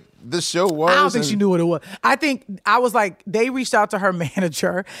like, what the show was? I don't think she knew what it was. I think I was like, they reached out to her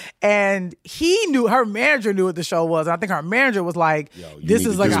manager, and her manager knew what the show was. And I think her manager was like, this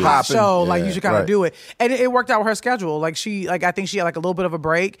is like a hot show. Like, you should kind of do it. And it worked out with her schedule. Like I think she had like a little bit of a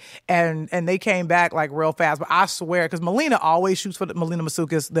break, and they came back like real fast. But I swear, because Melina always shoots for Melina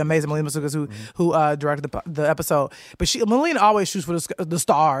Matsoukas, the amazing Melina Matsoukas who directed the episode. But Melina always shoots for the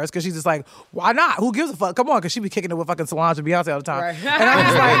stars, because she's just like, why not? Who gives a fuck? Come on, because she be kicking it with fucking Solange and Beyonce all the time. Right. And I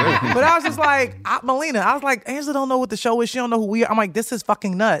was like, but I was just like, Melina, I was like, Angela don't know what the show is. She don't know who we are. I'm like, this is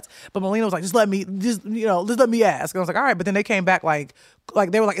fucking nuts. But Melina was like, just let me ask. And I was like, all right. But then they came back like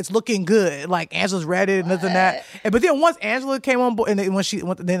they were like, it's looking good. Like, Angela's read it and this and that. But then once Angela came on board, and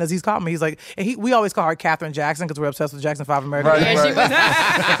then Aziz called me, he's like, and we always call her Catherine Jackson because we're obsessed with Jackson 5 American.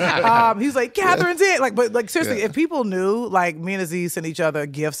 Right. He's like, Catherine's it. Like, but like seriously, if people knew, like, me and Aziz send each other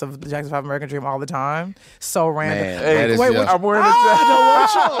gifts of the Jackson 5 American Dream all the time. So random. Man, I'm wearing a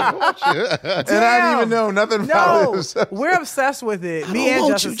jacket. And I didn't even know nothing about it. We're obsessed with it. Me and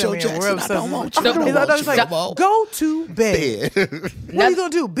Justin Simeon, we're obsessed with it. He's like, go to bed. What are you gonna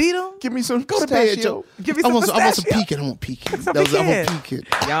do? Beat him? Give me some. Go to bed, Joe. Give me some. I want some pecan. I want pecan. I want pecan.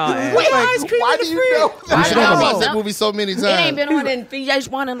 Ice cream why in the do you fridge. know? We should talk about that movie so many times. It ain't been on in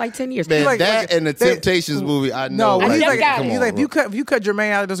VH1 in like 10 years. Man, that and the Temptations movie, I know. No, he's like, come if you cut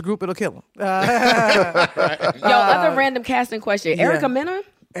Jermaine out of this group, it'll kill him. Other random casting question. Erica Mena?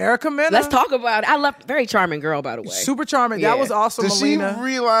 Erica Mena. Let's talk about it. I love very charming girl, by the way. Super charming. Yeah. That was also Melina. Did she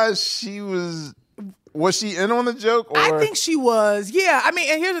realize she was she in on the joke? Or? I think she was. Yeah. I mean,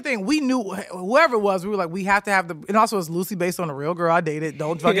 and here's the thing. We knew whoever it was, we were like, we have to have and also it's loosely based on a real girl I dated.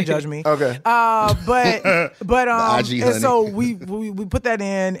 Don't fucking judge me. Okay. But and so we put that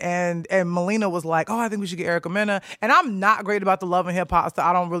in, and Melina was like, oh, I think we should get Erica Mena. And I'm not great about the Love and Hip Hop stuff.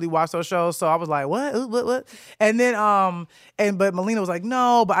 I don't really watch those shows. So I was like, what? And then, but Melina was like,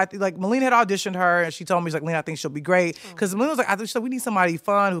 no, but I think like Melina had auditioned her, and she told me, she's like, Lena, I think she'll be great. Because Melina was like, I think we need somebody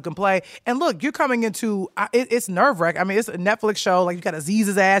fun who can play. And look, you're coming into it's nerve-wracking. I mean, it's a Netflix show. Like, you got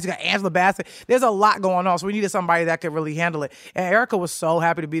Aziz's ass, you got Angela Bassett. There's a lot going on, so we needed somebody that could really handle it. And Erica was so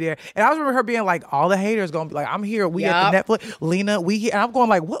happy to be there. And I remember her being like, all the haters gonna be like, I'm here. We at the Netflix. Lena, we here. And I'm going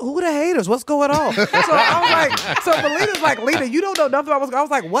like, who are the haters? What's going on? So I was like, so Melina's like, Lena, you don't know nothing about what's going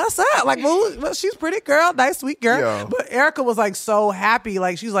on. I was like, what's up? Like, well, she's pretty girl, nice, sweet girl. Yeah. But Erica was like so happy.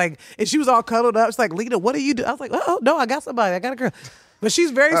 Like, she's like, and she was all cuddled up. She's like, Lena, what do you do? I was like, oh, no, I got somebody. I got a girl. But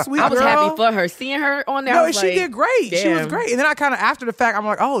she's very sweet. I was happy for her. Seeing her on there, no, she did great. Damn. She was great. And then I kind of, after the fact, I'm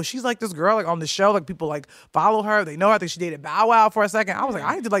like, oh, she's like this girl like on the show. Like, people like follow her. They know her. I think she dated Bow Wow for a second. I was like,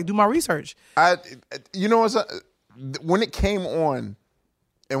 I need to like do my research. You know what's when it came on,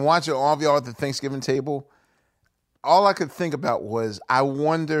 and watching all of y'all at the Thanksgiving table, all I could think about was, I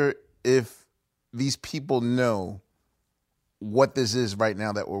wonder if these people know what this is right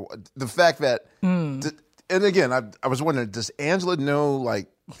now. That we're the fact that, and again, I was wondering, does Angela know like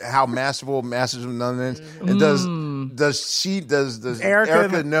how masterful Masters of None is, and does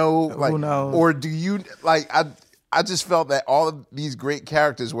Erica know? Like, who knows? Or do you like? I just felt that all of these great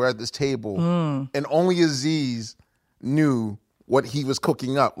characters were at this table, and only Aziz knew what he was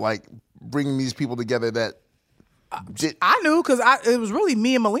cooking up, like bringing these people together. That I knew, because it was really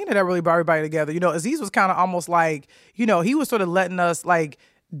me and Melina that really brought everybody together. You know, Aziz was kind of almost like, you know, he was sort of letting us like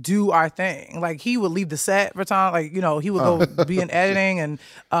do our thing. Like, he would leave the set for time. Like, you know, he would go be in editing, and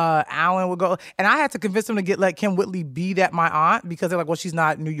Alan would go. And I had to convince him to let Kim Whitley be my aunt, because they're like, well, she's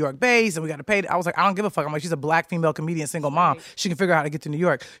not New York based and we got to pay. I was like, I don't give a fuck. I'm like, she's a black female comedian, single mom. She can figure out how to get to New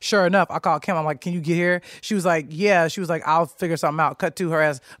York. Sure enough, I called Kim. I'm like, can you get here? She was like, yeah. She was like, I'll figure something out. Cut to her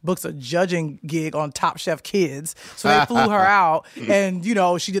ass books a judging gig on Top Chef Kids. So they flew her out, and, you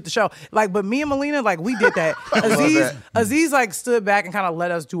know, she did the show. Like, but me and Melina, like, we did that. Aziz like stood back and kind of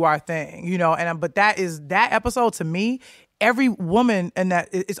let us do our thing. You know, but that episode, to me, every woman in that,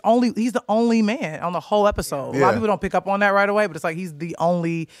 he's the only man on the whole episode. A lot of people don't pick up on that right away, but it's like he's the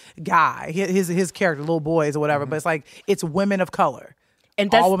only guy. His character, little boys or whatever, but it's like, it's women of color.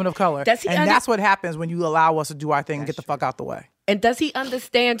 And all women of color. That's what happens when you allow us to do our thing and get the fuck out the way. And does he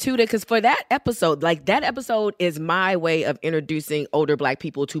understand too that, because for that episode, like, that episode is my way of introducing older black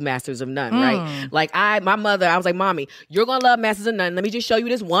people to Masters of None, right? Like, my mother, I was like, Mommy, you're gonna love Masters of None. Let me just show you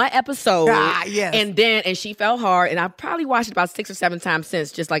this one episode. Yes. And she fell hard, and I probably watched it about 6 or 7 times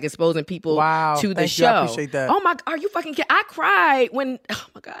since, just like exposing people to the show. I appreciate that. Oh my, are you fucking kidding? I cried when, oh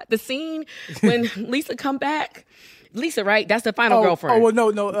my God, the scene when Lisa come back. Lisa, right? That's the final girlfriend. Oh,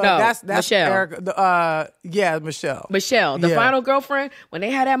 well, no. That's Michelle. Erica. Michelle. Michelle, the final girlfriend. When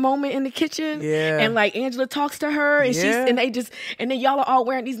they had that moment in the kitchen, and like Angela talks to her, and and then y'all are all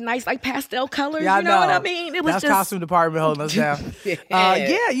wearing these nice like pastel colors. Yeah, you know what I mean? It was that's just costume department holding us down. You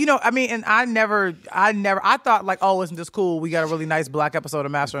know, I mean, and I thought like, oh, isn't this cool? We got a really nice black episode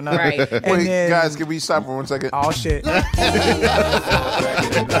of Master of None. Right. Wait, guys, can we stop for 1 second? Oh shit. I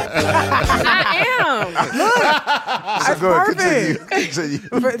am. Look. That's perfect. Continue.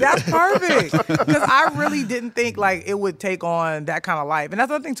 That's perfect. Because I really didn't think like it would take on that kind of life. And that's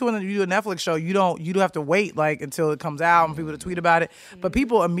another thing too, when you do a Netflix show, you do have to wait like until it comes out and people to tweet about it. But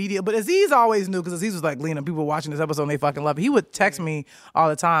people but Aziz always knew, because Aziz was like, Lena, people watching this episode and they fucking love it. He would text me all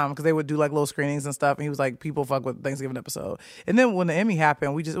the time, because they would do like little screenings and stuff, and he was like, people fuck with Thanksgiving episode. And then when the Emmy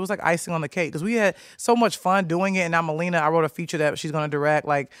happened, it was like icing on the cake, because we had so much fun doing it. And now Melina, I wrote a feature that she's gonna direct.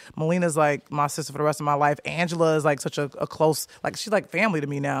 Like, Melina's like my sister for the rest of my life. Angela is like such a close, like, she's like family to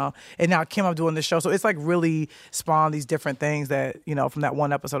me now. And now Kim, I'm doing this show. So it's like really spawned these different things that, you know, from that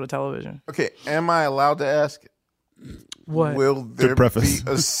one episode of television. Okay, am I allowed to ask? What? Will there be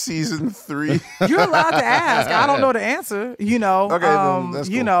a season 3? You're allowed to ask. I don't know the answer. You know. Okay, then that's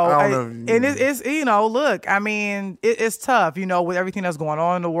cool. You know, I don't know. And it's you know, look, I mean, it's tough. You know, with everything that's going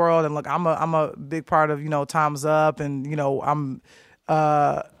on in the world, and look, I'm a big part of, you know, Time's Up, and you know, I'm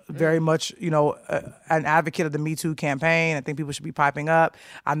very much, you know, an advocate of the Me Too campaign. I think people should be piping up.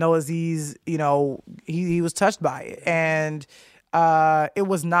 I know Aziz, you know, he was touched by it, and it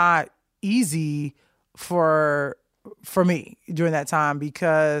was not easy for me during that time,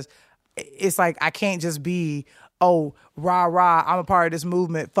 because it's like, I can't just be, oh, rah, rah, I'm a part of this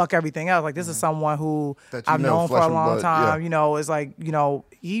movement, fuck everything else. Like, this is someone who I've known for a long time. Yeah. You know, it's like, you know,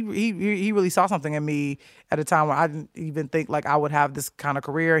 he really saw something in me at a time where I didn't even think like I would have this kind of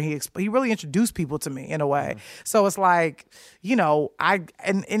career. He really introduced people to me in a way. So it's like, you know,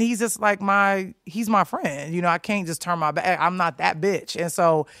 and he's just like he's my friend. You know, I can't just turn my back. I'm not that bitch. And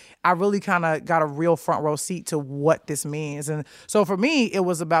so I really kind of got a real front row seat to what this means. And so for me, it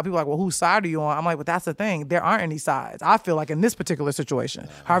was about people like, well, whose side are you on? I'm like, but that's the thing. There aren't any sides. I feel like in this particular situation,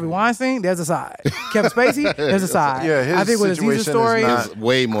 Harvey Weinstein, there's a side. Kevin Spacey, there's a side. Yeah, his I think with Aziz's story is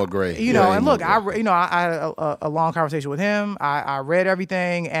way more gray. You know, and look, I had a long conversation with him. I read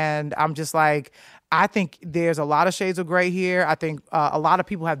everything, and I'm just like, I think there's a lot of shades of gray here. I think a lot of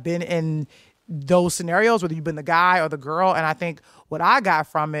people have been in those scenarios, whether you've been the guy or the girl, and I think what I got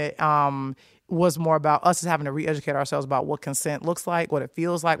from it was more about us just having to re-educate ourselves about what consent looks like, what it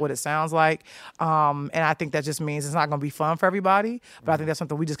feels like, what it sounds like. And I think that just means it's not going to be fun for everybody, but I think that's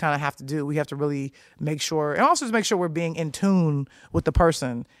something we just kind of have to do. We have to really make sure, and also just make sure we're being in tune with the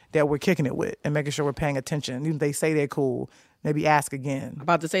person that we're kicking it with, and making sure we're paying attention. Even if they say they're cool, maybe ask again. I'm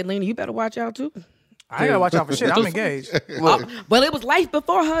about to say, Lena, you better watch out too. I ain't gotta watch out for shit. I'm engaged. Well, it was life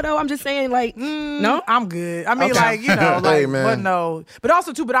before her, though. I'm just saying, like, no, I'm good. I mean, like, you know, like, Hey, man. but no. But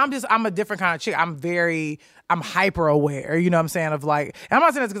also, too, I'm a different kind of chick. I'm hyper aware, you know what I'm saying? Of like, and I'm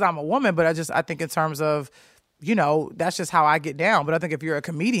not saying this because I'm a woman, but I think in terms of, you know, that's just how I get down. But I think if you're a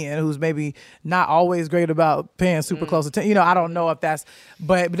comedian who's maybe not always great about paying super close attention, you know, I don't know if that's,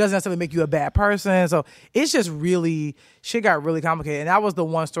 but it doesn't necessarily make you a bad person. So it's just really, shit got really complicated. And that was the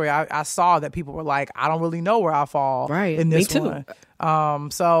one story I saw that people were like, I don't really know where I fall in this me too. one.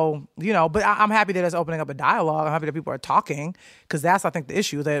 So, you know, but I'm happy that it's opening up a dialogue. I'm happy that people are talking because that's, I think, the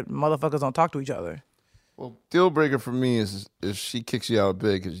issue, that motherfuckers don't talk to each other. Well, deal breaker for me is if she kicks you out of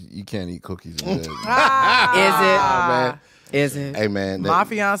bed because you can't eat cookies in bed. Is it? Hey, man. My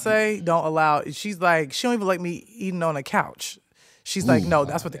fiance don't allow, she's like, she don't even like me eating on a couch. She's like, no,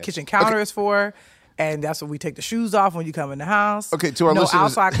 that's what the kitchen counter is for. And that's when we take the shoes off when you come in the house. Okay, to our no listeners,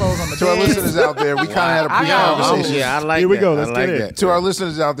 outside clothes on the to bed. our listeners out there, we kind of had a pre-conversation. Yeah, I like Here we that. go. Let's I get like it. that. To our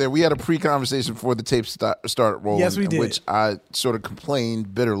listeners out there, we had a pre-conversation before the tape started rolling. Yes, we did. In which I sort of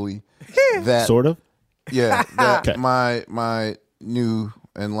complained bitterly that Sort of. Yeah, that Okay. my new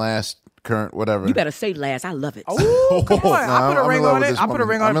and last current whatever. You better say last. I love it. Oh, come on. I put a I'm ring in love on with it. this I put a woman.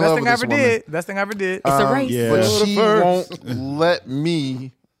 ring on I'm it. in Best love thing with I this ever woman. did. Best thing I ever did. It's a race. Yeah. But Go to she first. won't let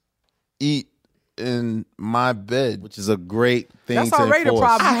me eat in my bed. Which is a great thing That's to already the enforce.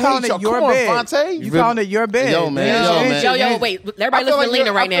 problem. I You calling hate y'all. it your Come on, bed. Fonte. You calling it your bed. Yo, man. Yo, wait. Everybody listen to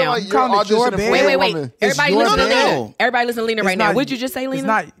Lena right now. Like Calling it your bed. Wait. Everybody listen to Lena. Everybody listen to Lena right now. not- What'd you just say, Lena? It's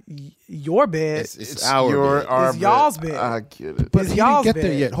not your bed. It's our bed. our y'all's bed. I get it. But It's you y'all's didn't get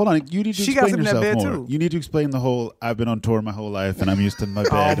there bed. yet. Hold on. You need to She got explain sleep in that yourself bed, more. too. You need to explain the whole, I've been on tour my whole life and I'm used to my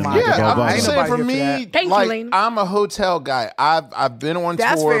bed. and my blah, blah, God. blah, blah, I'm Ain't blah. saying for nobody here for me, that. Thank you, like Lena. I'm a hotel guy. I've been on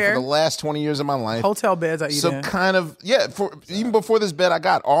That's tour fair. for the last 20 years of my life. Hotel beds I eat So in. kind of for even before this bed I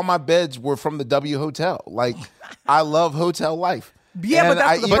got, all my beds were from the W Hotel. Like I love hotel life. Yeah, And but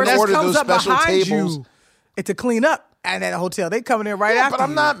I that's the even person ordered comes those up special behind tables. you to clean up at that hotel. They coming in right Yeah, after but I'm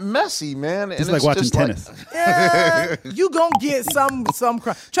you. not messy, man. It's like watching tennis. Yeah, you gonna get some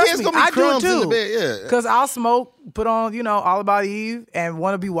crumbs. Trust it's me, gonna be I do it crumbs in the too. bed, yeah. Cause I'll smoke, put on, All About Eve, and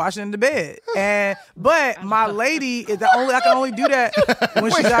want to be washing in the bed. But my lady is I can only do that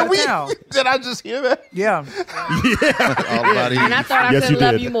when she's out of town. Did I just hear that? Yeah, All about And I thought I Yes, could you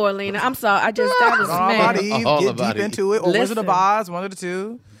love did. you more, Lena. I'm sorry. I just that was All About man. Eve, All get About deep Eve. into it, or Wizard of Listen. Oz, one of the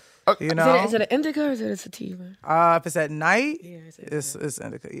two. Is it an indica or is it a sativa? If it's at night, it's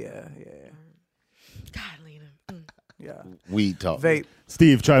indica. Yeah. God, Lena. Yeah. Weed talk. Vape.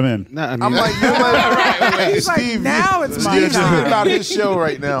 Steve, chime in. No, I mean, I'm like, you're like, He's like, Steve, now it's my Steve's time. about his show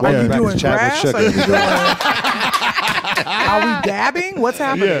right now. Are you back to doing chat with grass? Sugar. Are you doing? Are we dabbing? What's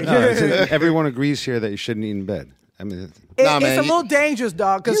happening? no, everyone agrees here that you shouldn't eat in bed. I mean, Nah, It's man, a little dangerous,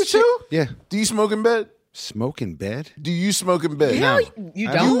 dog. You Because too? yeah, Do you smoke in bed? smoke in bed. Do you smoke in bed? Hell, you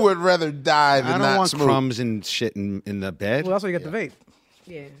You don't? would rather die than I don't not want smoke. crumbs and shit in the bed. well, that's why you got the vape.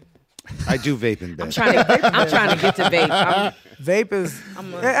 Yeah. I do vape in bed. I'm trying to get to vape. Vape is. I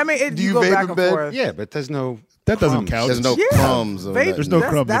mean, Do you go vape back in and bed? forth. Yeah, but there's no. That doesn't crumbs. count. There's no Yeah. crumbs. Or Vape, nothing. There's no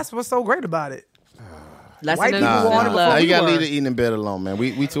that's, crumb. that's what's so great about it. Lesson White in people the want it love. Now you gotta we leave were. the eating in bed alone, man.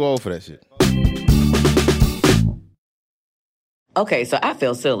 We too old for that shit. Okay, so I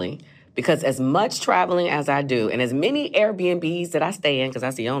feel silly because as much traveling as I do and as many Airbnbs that I stay in, because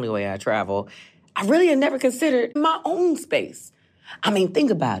that's the only way I travel, I really had never considered my own space. I mean,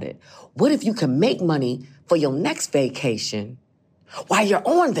 think about it. What if you can make money for your next vacation while you're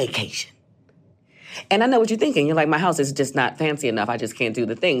on vacation? And I know what you're thinking. You're like, my house is just not fancy enough. I just can't do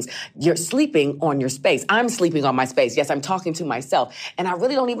the things. You're sleeping on your space. I'm sleeping on my space. Yes, I'm talking to myself. And I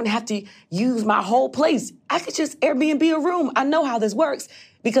really don't even have to use my whole place. I could just Airbnb a room. I know how this works.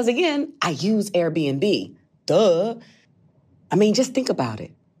 Because again, I use Airbnb. Duh. I mean, just think about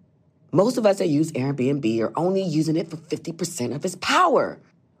it. Most of us that use Airbnb are only using it for 50% of its power.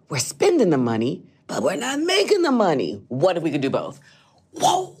 We're spending the money, but we're not making the money. What if we could do both?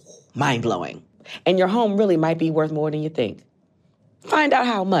 Whoa, mind-blowing. And your home really might be worth more than you think. Find out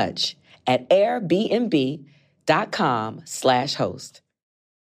how much at airbnb.com/host.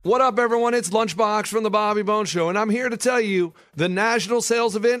 What up, everyone? It's Lunchbox from the Bobby Bone Show, and I'm here to tell you the national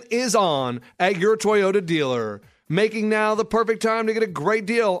sales event is on at your Toyota dealer, making now the perfect time to get a great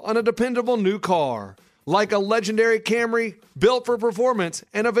deal on a dependable new car. Like a legendary Camry, built for performance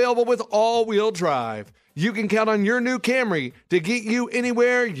and available with all-wheel drive. You can count on your new Camry to get you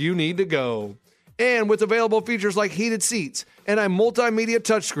anywhere you need to go. And with available features like heated seats and a multimedia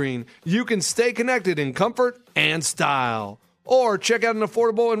touchscreen, you can stay connected in comfort and style. Or check out an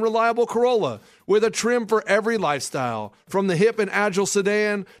affordable and reliable Corolla with a trim for every lifestyle. From the hip and agile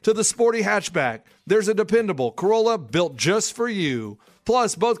sedan to the sporty hatchback, there's a dependable Corolla built just for you.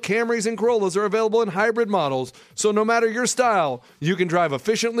 Plus, both Camrys and Corollas are available in hybrid models, so no matter your style, you can drive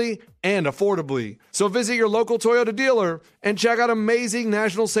efficiently and affordably. So visit your local Toyota dealer and check out amazing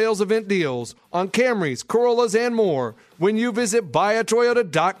national sales event deals on Camrys, Corollas, and more when you visit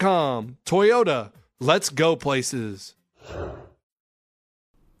buyatoyota.com. Toyota, let's go places.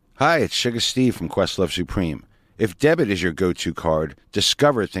 Hi, it's Sugar Steve from Questlove Supreme. If debit is your go-to card,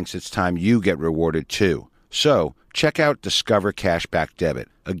 Discover thinks it's time you get rewarded too. So, check out Discover Cashback Debit,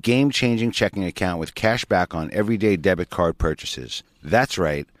 a game-changing checking account with cash back on everyday debit card purchases. That's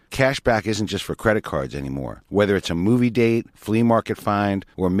right, cashback isn't just for credit cards anymore. Whether it's a movie date, flea market find,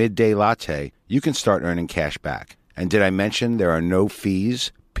 or midday latte, you can start earning cash back. And did I mention there are no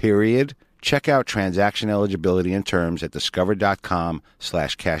fees, period? Check out transaction eligibility and terms at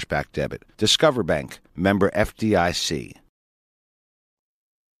discover.com/cashbackdebit. Discover Bank, member FDIC.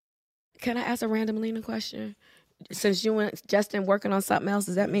 Can I ask a random Lena question? Since you and Justin working on something else,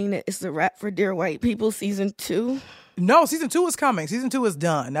 does that mean that it's a wrap for Dear White People season 2? No, season 2 is coming. Season 2 is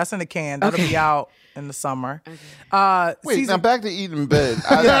done. That's in the can. That'll be out in the summer. Wait, now back to eating in bed.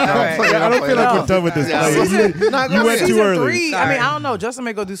 I don't feel like we're done with this. You went too early. 3, I mean, I don't know. Justin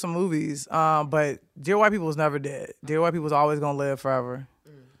may go do some movies, but Dear White People was never dead. Dear White People was always going to live forever.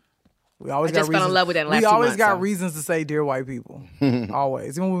 We always fell in love with that in the last We 2 always months, got so. reasons to say Dear White People.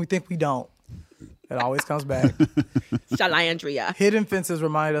 Always. Even when we think we don't. It always comes back. Shalandria. Hidden Fences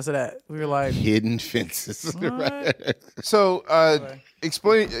reminded us of that. We were like... Hidden Fences. So,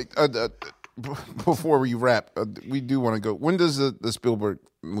 explain, before we wrap, we do want to go. When does the Spielberg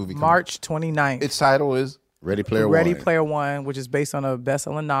movie come March 29th. Its title is? Ready Player One. Ready Player One, which is based on a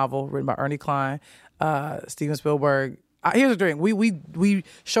best-selling novel written by Ernie Klein. Steven Spielberg. Here's the thing. We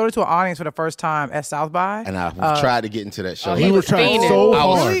showed it to an audience for the first time at South by. And I tried to get into that show. He was trying so I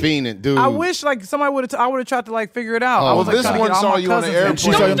was hard. fiending, dude. I wish somebody would have. I would have tried to figure it out. I was this trying to one get all saw my you on the cousins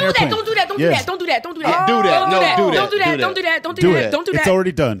in. airplane. Don't do that. Don't do that. Don't do Yes. that. Don't do that. Don't do that. Do that. Don't do No, that. do that. Don't do that. Do Don't do that. Don't do Do that. it. Don't do that. It's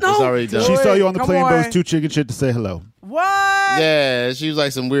already done. No. It's already done. She saw you on the Come plane, on. those 2 chicken shit to say hello. What? Yeah, she was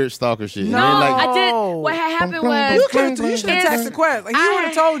like some weird stalker shit. No, And then, like, I did. What had happened was You should have texted Quest. Like, he would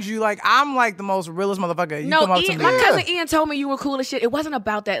have told you, like, I'm like the most realest motherfucker. You No, come up to Ian, me. my cousin Ian told me you were cool as shit. It wasn't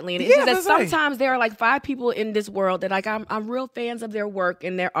about that, Lena. It's Yeah, just that that's right. sometimes there are like 5 people in this world that like I'm real fans of their work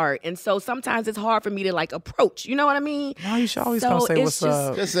and their art, and so sometimes it's hard for me to like approach. You know what I mean? No, you should always So come say it's what's just-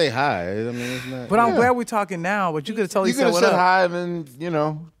 up. just say hi. I mean, it's not. But I'm glad we're talking now. But you could have told You said could have what said up. hi and then,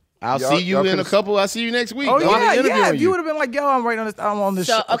 I'll y'all- see you y'all in a could've- couple. I'll see you next week. Oh I'm yeah. interviewing If you would have been like, yo, I'm writing on this. I'm on this.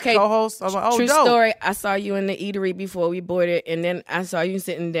 So, okay, co-host. I was like, oh, True dope. story. I saw you in the eatery before we boarded, and then I saw you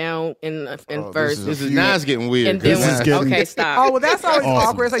sitting down in first. This is now it's getting weird. And then This is getting- okay, stop. Oh well, that's always Awesome.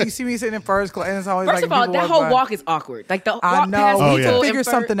 awkward. It's like you see me sitting in first class, and it's always First like of all, people that walk whole by. walk is awkward. Like the I walk know. past We Oh, need people to in figure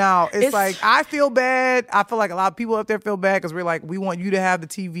first- something out. It's like I feel bad. I feel like a lot of people up there feel bad because we're like, we want you to have the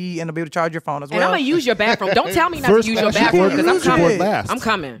TV and to be able to charge your phone as well. And I'm gonna use your bathroom. Don't tell me not First to use your class, you bathroom board- because I'm Use it. coming. last. I'm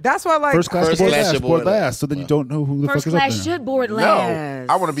coming. That's why, like, First class First to board class last. should Board board last. So then you don't know who the First fuck is up class there. should board No, last.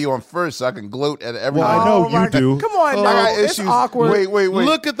 I want to be on first so I can gloat at everyone. Well, I know my you do. God. Come on, I no, got it's issues. awkward. Wait.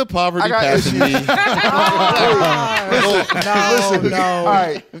 Look at the poverty I got passing me. No. All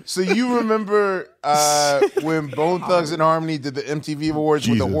right. So you remember when Bone Thugs and Harmony did the MTV Awards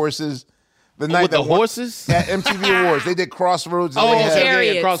with the Jesus. horses? The night With that the horses? at MTV Awards, they did Crossroads. And Oh, they yeah, had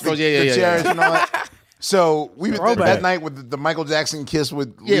Chariots. Crossroads. the Yeah. chariots and all that. So we Throwback. that night with the Michael Jackson kiss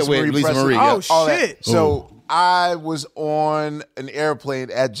with Yeah, with Lisa Presley, Marie, yeah. all Oh, that. shit. So I was on an airplane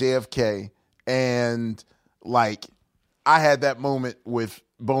at JFK, and like I had that moment with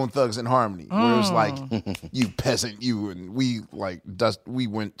Bone Thugs and Harmony, where it was like, "You peasant, you," and we like we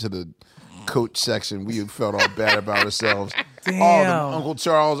went to the coach section. We felt all bad about ourselves. All Damn. them, Uncle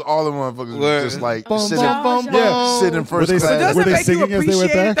Charles, all the motherfuckers were just like sitting in Were first they class. But doesn't Were it they make you singing as they were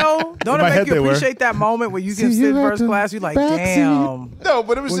appreciate there? it though? Don't In it my make head you they were. appreciate that moment where you can See sit in you at first the class? You're like, backseat. damn. No,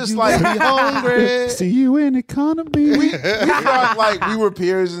 but it was just you like be hungry. See you in economy. we felt like we were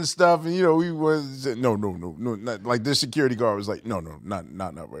peers and stuff, and you know we was no, not, like the security guard was like, no,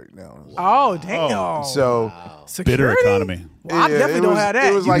 not right now. Oh damn. So Bitter Security? economy. Well, I definitely it don't was, have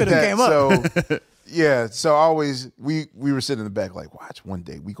that. It was You like coulda that. came up. So yeah, so always we were sitting in the back like, watch, one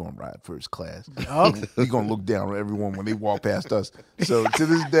day we gonna ride first class. We gonna look down on everyone when they walk past us. So to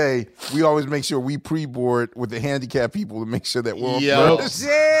this day, we always make sure we pre-board with the handicapped people to make sure that we're on Yo. first.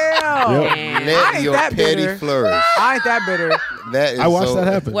 Damn. Let I ain't your that petty bitter. flourish. I ain't that bitter. That is I watched so,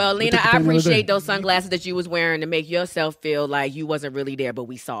 that happen. Well, We Lena, took the I thing the other appreciate day. those sunglasses that you was wearing to make yourself feel like you wasn't really there, but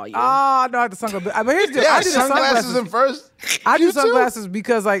we saw you. Oh, no, I had the sunglasses. But here's the, Yeah, I did the sunglasses in first. I do You too? sunglasses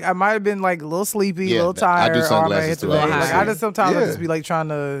because like I might have been like a little sleepy, a Yeah, little I do tired, or I sunglasses might hit the too. bed. Yeah. Like I just sometimes I Yeah. just be like trying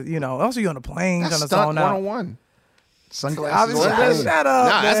to, also you on a plane, That's trying to stunt zone out. 101. I Sunglasses. was on like, plane. shut up.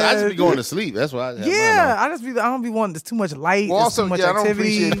 Nah, I man. just be going to sleep. That's why. I have mine Yeah, on. I don't be wanting there's too much light, Well, there's also, too much I don't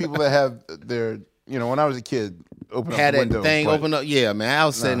activity. appreciate people that have their, when I was a kid, open Had up that the window. thing but- open up. Yeah, man. I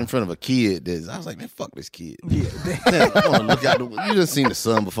was sitting in front of a kid. I was like, man, fuck this kid. Yeah, I want to look out. You just seen the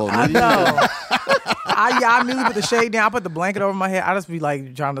sun before. I me. know. I immediately put the shade down. I put the blanket over my head. I just be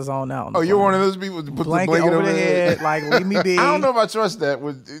like trying to zone out. on the Oh, you're phone. one of those people to put blanket the blanket over the head, like leave me be. I don't know if I trust that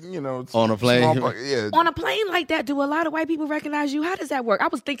with, On a plane? Yeah. On a plane like that, do a lot of white people recognize you? How does that work? I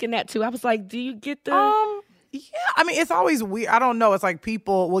was thinking that too. I was like, do you get the... Yeah, I mean, it's always weird. I don't know. It's like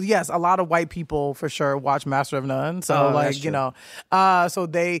people. Well, yes, a lot of white people for sure watch Master of None. So that's true. so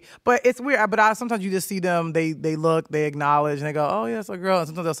they. But it's weird. But sometimes you just see them. They look, they acknowledge, and they go, "Oh, yeah, it's a girl." And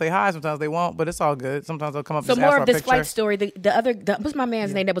sometimes they'll say hi. Sometimes they won't. But it's all good. Sometimes they'll come up. So and just more ask of for a this picture. flight story. what's my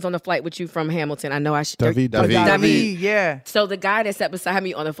man's name that was on the flight with you from Hamilton? I know I should. David. David, yeah. So the guy that sat beside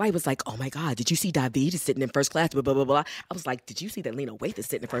me on the flight was like, "Oh my God, did you see David is sitting in first class?" Blah blah blah blah. I was like, "Did you see that Lena Waithe is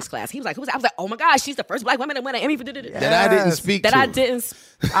sitting in first class?" He was like, "Who's?" I was like, "Oh my God, she's the first black woman to win an Emmy for That I didn't speak that to. I didn't."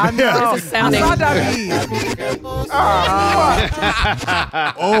 I know. This is sounding- I saw David.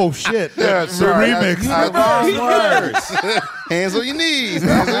 Oh shit! Yeah, the sorry. remix. Hands on your knees.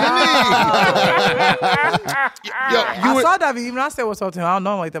 Hands on your knees. Yo, I saw David. Even I said what's up to him. I don't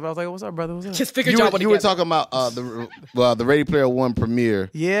know him like that, but I was like, "What's up, brother? What's up?" Just figured you y'all were, you were talking about the Ready Player One premiere.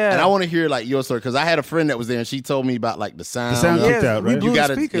 Yeah. And I want to hear like your story because I had a friend that was there and she told me about like the sound. The sound kicked out, We right? blew You the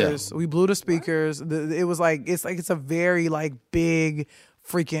gotta- speakers. We blew the speakers. It was like it's a very like big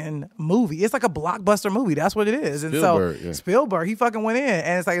freaking movie. It's like a blockbuster movie. That's what it is. And Spielberg, so yeah. Spielberg, he fucking went in,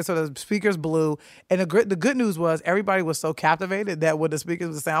 and it's like so the speakers blew. And the good news was everybody was so captivated that when the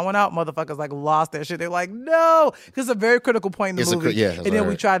speakers, the sound went out, motherfuckers like lost their shit. They're like, no, because it's a very critical point in the movie. yeah, that's and what I then we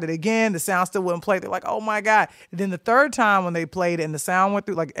heard. tried it again. The sound still wouldn't play. They're like, oh my god. And then the third time when they played it and the sound went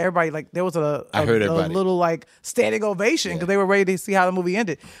through, like everybody like there was I heard everybody. little like standing ovation because they were ready to see how the movie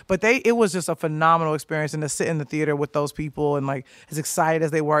ended. But it was just a phenomenal experience, and to sit in the theater with those people and like as excited as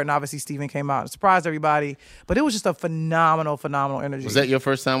they were, and obviously Steven came out and surprised everybody. But it was just a phenomenal energy. Was that your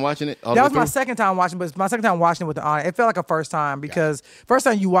first time watching it? That was my second time watching, but it's my second time watching it with the audience. It felt like a first time because first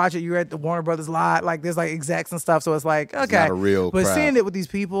time you watch it, you're at the Warner Brothers lot, like there's like execs and stuff, so it's like okay. not a real but crowd. seeing it with these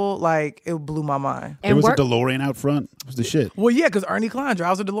people, like it blew my mind. There was a DeLorean out front. It was the shit. Well, yeah, because Ernie Klein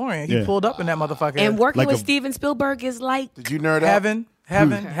drives a DeLorean. He Yeah. pulled up in that motherfucker. And working Like with a- Steven Spielberg is like Did you nerd out?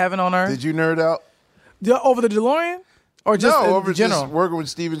 heaven on earth. Did you nerd out? Over the DeLorean? Or just no, in over general? just working with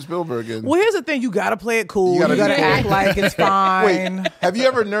Steven Spielberg. And Well, here's the thing: you gotta play it cool. You gotta gotta, do it. act like it's fine. Wait, have you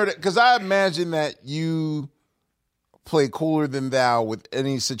ever nerded? Because I imagine that you play cooler than thou with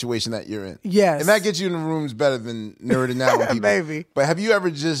any situation that you're in. Yes. And that gets you in the rooms better than nerding out with people. Maybe. But have you ever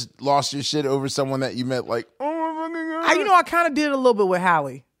just lost your shit over someone that you met like, oh my fucking God? I kind of did a little bit with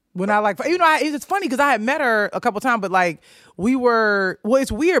Hallie. When I it's funny because I had met her a couple times, but like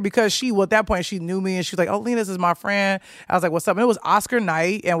it's weird because at that point she knew me and she was like, oh, Lena, this is my friend. I was like, what's up? And it was Oscar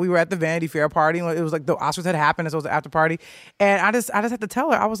night and we were at the Vanity Fair party. It was like the Oscars had happened and so it was an after party. And I just had to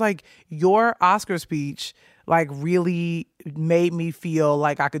tell her, I was like, your Oscar speech like really made me feel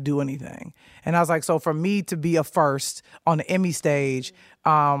like I could do anything. And I was like, so for me to be a first on the Emmy stage,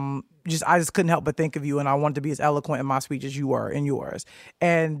 I just couldn't help but think of you, and I wanted to be as eloquent in my speech as you were in yours.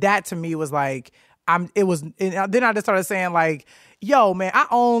 And that to me was like, and then I just started saying like, yo, man, I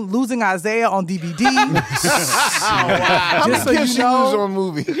own Losing Isaiah on DVD. How Just so many you kids know. lose on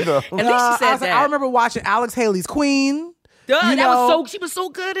movie? You know? At least she said that. I remember watching Alex Haley's Queen. She was so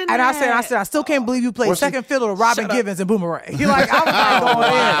good in And that. I said, I still can't believe you played What's she- second fiddle to Robin Givens in Boomerang. He like, I was like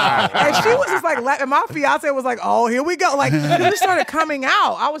going in. And she was just like, and my fiance was like, oh, here we go. Like, it just started coming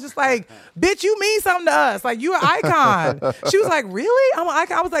out. I was just like, bitch, you mean something to us. Like, you're an icon. She was like, really? I'm an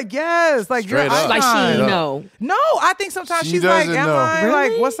icon. I was like, yes. Like, you're an Straight up. icon. Like she know. No, I think sometimes She she's like, doesn't am know. I? Really?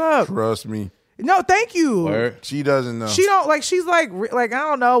 Like, what's up? Trust me. No, thank you. She doesn't know. She don't, like, she's like, I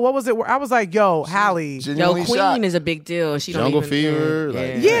don't know. What was it? I was like, yo, Hallie. Yo, Genuinely Queen shocked. is a big deal. She Jungle don't even, Fever, Yeah,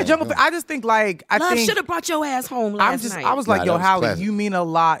 like- Yeah, Jungle Fever. I just think, like, Love think. should have brought your ass home last night. I was like, Nah, yo, that was Hallie, classic. you mean a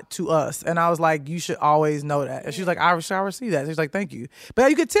lot to us. And I was like, you should always know that. And she's like, I see that. She's like, thank you. But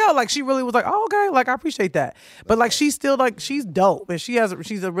you could tell, like, she really was like, oh, okay, like, I appreciate that. But like, she's still like, she's dope. And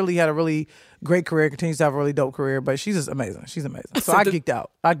really had a really great career, continues to have a really dope career, but she's just amazing. She's amazing. So I geeked out.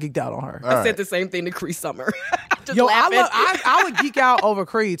 I geeked out on her. I sent the same thing to Cree Summer. Just Yo, laughing. I would geek out over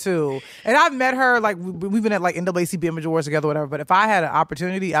Cree too, and I've met her like we've been at like NAACP Image Awards together, whatever. But if I had an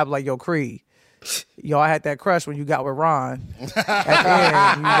opportunity, I'd be like, yo, Cree, yo, I had that crush when you got with Ron. At the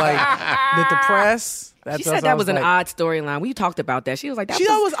end, you like lit the press. She said that was an odd storyline. We talked about that. She was like, that she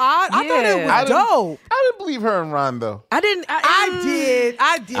thought it was odd. I thought it was dope. I didn't believe her and Ron though. I didn't. I did.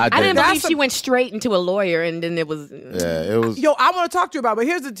 I didn't believe she went straight into a lawyer, and then it was. Yeah, it was. Yo, I want to talk to you about, but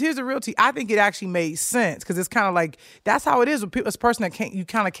here's the real tea. I think it actually made sense because it's kind of like that's how it is with people. It's a person that you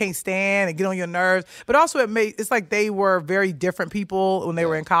kind of can't stand and get on your nerves, but also it's like they were very different people when they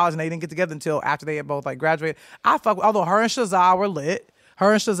were in college and they didn't get together until after they had both like graduated. Although her and Shazaa were lit,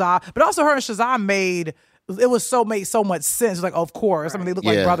 but also her and Shazaa made so much sense. It's like, of course. I mean, they look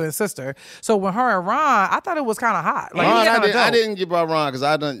like brother and sister. So when her and Ron, I thought it was kind of hot. Like, Ron, I didn't get by Ron because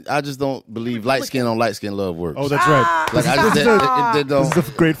I just don't believe light skin on light skin love works. Oh, that's right. Like This is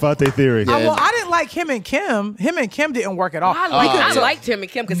a great Fate theory. Yeah. Well, I didn't like him and Kim. Him and Kim didn't work at all. I liked him and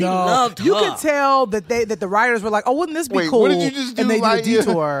Kim because he loved her. You could tell that the writers were like, oh, wouldn't this be cool? What did you just do? And they did a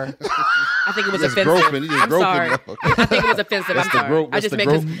detour. I think it was offensive. I'm sorry. I think it was offensive. I'm sorry. I just meant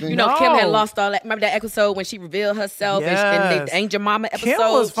because Kim had lost all that. Remember that episode when she revealed herself and the Angel Mama episode? Kim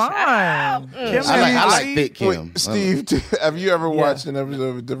was fine. I like thick Kim. Wait, Steve, have you ever watched an episode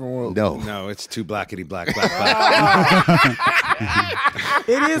of A Different World? No, it's too blackety black.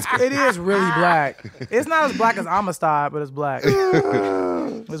 It is really black. It's not as black as Amistad, but it's black.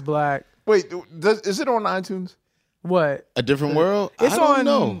 It's black. Wait, is it on iTunes? What? A Different World? It's I don't on.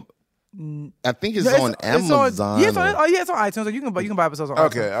 know. I think it's on Amazon. It's on iTunes. So you can buy episodes on iTunes.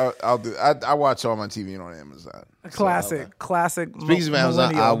 Okay, I'll do. I watch all my TV on Amazon. Classic. Speaking of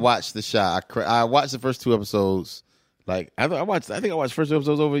Amazon, I watched The Chi. I watched the first 2 episodes. Like I watched first 2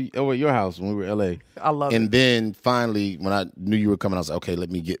 episodes over at your house when we were in LA. I love it. And then finally, when I knew you were coming, I was like, okay,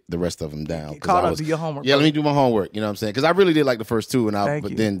 let me get the rest of them down. Caught up, do your homework. Yeah, let me do my homework. You know what I'm saying? Because I really did like the first 2,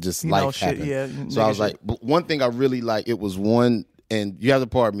 but then just life happened. Yeah, so I was like, but one thing I really like, it was one, and you have to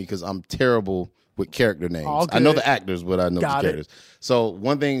pardon me because I'm terrible with character names. I know the actors, but I know the characters. So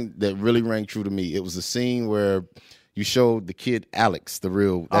one thing that really rang true to me, it was the scene where you showed the kid Alex, that's his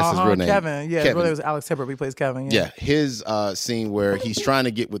real name. Kevin. Yeah, his real name was Alex Hibbert. He plays Kevin. Yeah, his scene where he's trying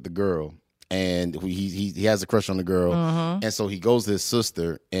to get with the girl. And he has a crush on the girl. And so he goes to his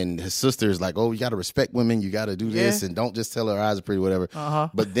sister, and his sister is like, oh, you got to respect women. You got to do this, and don't just tell her eyes are pretty, whatever.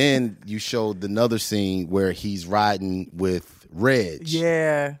 But then you showed another scene where he's riding with Reg.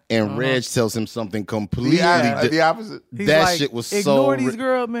 Yeah. And Reg tells him something completely the opposite. He's that like, shit was ignore these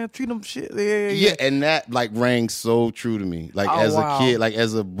girls, man. Treat them shit. Yeah, and that like rang so true to me. Like as a kid, like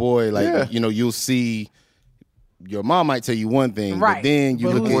as a boy, like you'll see your mom might tell you one thing, but then you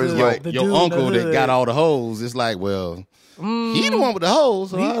look at your uncle that got all the hoes. It's like, well, he the one with the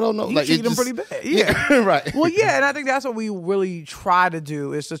hoes, so I don't know. He like treated them pretty bad. Yeah. Right. Well, yeah, and I think that's what we really try to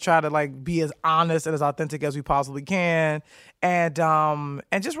do is to try to like be as honest and as authentic as we possibly can. And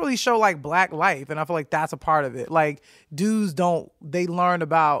just really show like black life. And I feel like that's a part of it. Like dudes they learn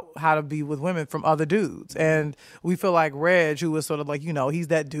about how to be with women from other dudes. And we feel like Reg, who was sort of like, he's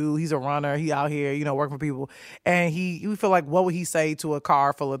that dude, he's a runner, he out here, working for people. And we feel like, what would he say to a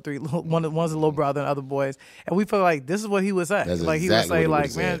car full of one's a little brother and other boys. And we feel like this is what he would say. That's like exactly he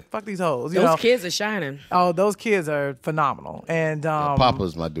would say like, man, said. Fuck these hoes. Those kids are shining. Oh, those kids are phenomenal. And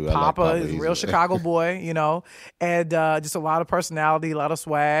Papa's my dude. Papa is a real Chicago boy, and just a lot of personality, a lot of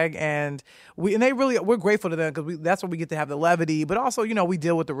swag, and we're grateful to them because that's where we get to have the levity, but also we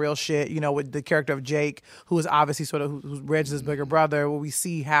deal with the real shit, with the character of Jake, who is obviously sort of who's Reg's bigger brother, where we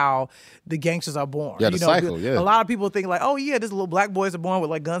see how the gangsters are born. Yeah, the cycle. Yeah, a lot of people think like, oh yeah, this little black boys are born with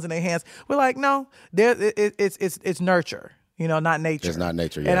like guns in their hands. We're like, no, it's nurture. Not nature. It's not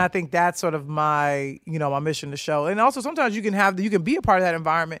nature, And I think that's sort of my, my mission to show. And also sometimes you can be a part of that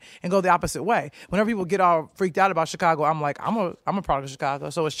environment and go the opposite way. Whenever people get all freaked out about Chicago, I'm like, I'm a product of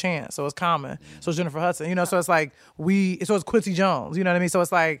Chicago. So is Chance. So is Common. So is Jennifer Hudson. So it's like so is Quincy Jones. You know what I mean? So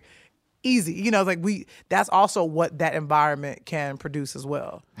it's like easy. It's like that's also what that environment can produce as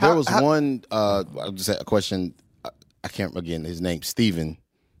well. There was one, I'll just say a question. I can't, again, his name, Steven,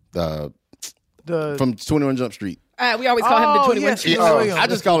 from 21 Jump Street. We always call him the 21 Q. I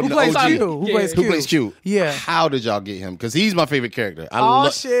just call him the OG. Who plays Q? Yeah. How did y'all get him? Because he's my favorite character.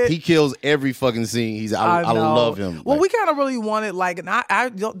 Shit. He kills every fucking scene. I love him. Well, we kind of really wanted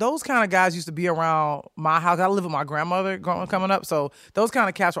those kind of guys used to be around my house. I live with my grandmother coming up, so those kind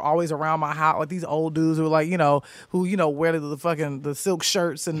of cats were always around my house. Like these old dudes who were like, who wear the silk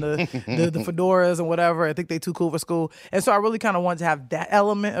shirts and the fedoras and whatever. I think they too cool for school. And so I really kind of wanted to have that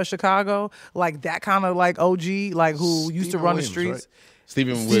element of Chicago, like that kind of like OG, like who used to run the streets.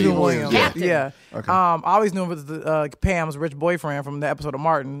 Stephen Williams. Captain. Yeah. Okay. I always knew him as Pam's rich boyfriend from the episode of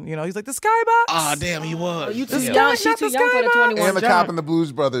Martin. You know, he's like the Skybox. Ah, damn, he was. You too Yeah. young. She Not too the young for the Skybox. 21 And the Jump. cop and the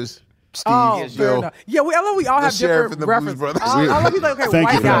Blues Brothers. Steve, Oh, fair Bill. enough. Yeah, I love we all have sheriff different and the references. Blues Brothers. I love he's like, okay, Thank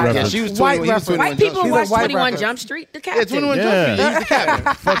white you for that guy. reference. Yeah, she was White 21. He was reference. 21 White people Jump He's a watch white 21 reference. Jump Street. The Street. Yeah, Captain. 21 Yeah. Jump Street. He's the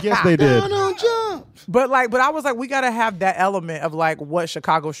captain. Fuck yes, they did. No, jump. But I was like, we gotta have that element of like what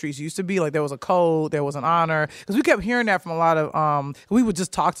Chicago streets used to be. Like there was a code, there was an honor, because we kept hearing that from a lot of. We would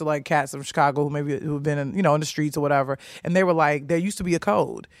just talk to like cats from Chicago who've been in in the streets or whatever, and they were like, there used to be a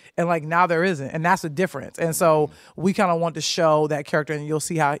code, and like now there isn't, and that's the difference. And so we kind of want to show that character, and you'll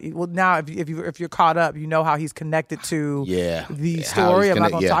see how. Well, now if you're caught up, you know how he's connected to the How story. he's I'm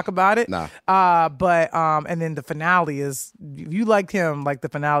not gonna talk about it. Nah. But and then the finale is if you like him, like the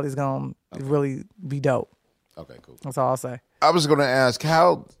finale is gonna really be dope. Okay, cool. That's all I'll say. I was going to ask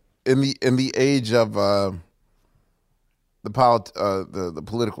how, in the age of the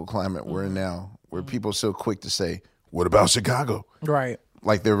political climate we're in now, where people are so quick to say, "What about Chicago?" Right.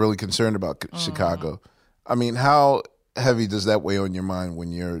 Like they're really concerned about Chicago. I mean, how heavy does that weigh on your mind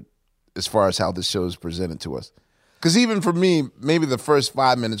when you're, as far as how this show is presented to us? Because even for me, maybe the first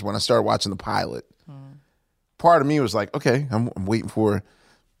 5 minutes when I started watching the pilot, part of me was like, okay, I'm waiting for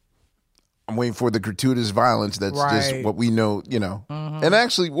the gratuitous violence that's just Right. what we know, And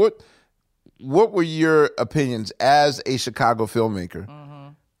actually, what were your opinions as a Chicago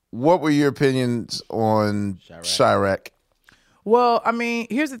filmmaker? What were your opinions on Chirac? Well, I mean,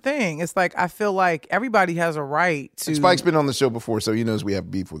 here's the thing. It's like I feel like everybody has a right to. And Spike's been on the show before, so he knows we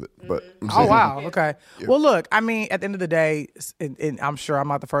have beef with it. But I'm Oh saying- wow, okay. Well, look, I mean, at the end of the day, and I'm sure I'm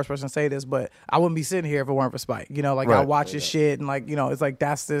not the first person to say this, but I wouldn't be sitting here if it weren't for Spike. I Right. watch his shit, and it's like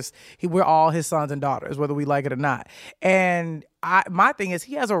that's this. We're all his sons and daughters, whether we like it or not. And my thing is,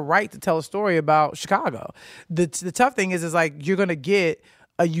 he has a right to tell a story about Chicago. The tough thing is like you're gonna get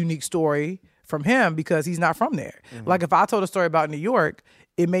a unique story from him because he's not from there. Like if I told a story about New York,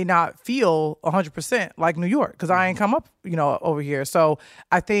 it may not feel 100% like New York because I ain't come up, over here. So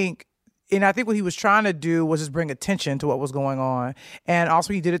I think what he was trying to do was just bring attention to what was going on. And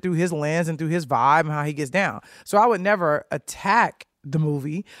also he did it through his lens and through his vibe and how he gets down. So I would never attack the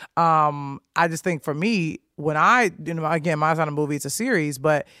movie. I just think for me, when again, mine's not a movie, it's a series,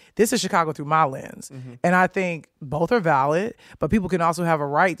 but this is Chicago through my lens. And I think both are valid, but people can also have a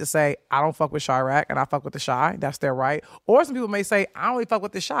right to say, I don't fuck with Chirac and I fuck with the Chi. That's their right. Or some people may say, I don't really fuck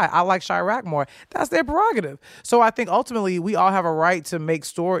with the Chi. I like Chirac more. That's their prerogative. So I think ultimately we all have a right to make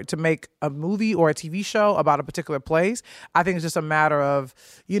a movie or a TV show about a particular place. I think it's just a matter of,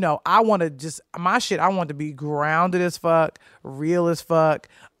 I want to be grounded as fuck, real as fuck.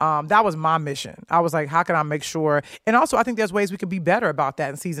 That was my mission. I was like, how can I make sure? And also, I think there's ways we can be better about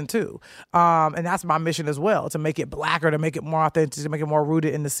that in season 2. And that's my mission as well, to make it blacker, to make it more authentic, to make it more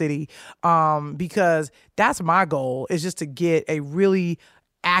rooted in the city. Because that's my goal, is just to get a really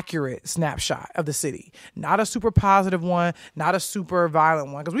accurate snapshot of the city, not a super positive one, not a super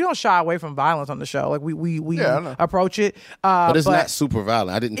violent one, because we don't shy away from violence on the show. Like we approach it, but it's not super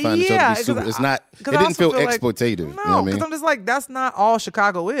violent. I didn't find the show to be super. It's not. It didn't feel exploitative. No, you know what I mean? because I'm just like, that's not all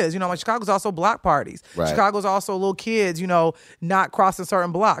Chicago is. Chicago's also block parties. Right. Chicago's also little kids, not crossing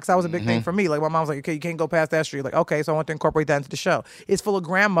certain blocks. That was a big thing for me. Like my mom was like, okay, you can't go past that street. Like, okay, so I want to incorporate that into the show. It's full of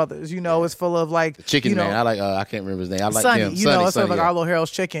grandmothers. It's full of like Chicken Man. I like. I can't remember his name. I like Sonny, him. it's Sonny, sort of like our little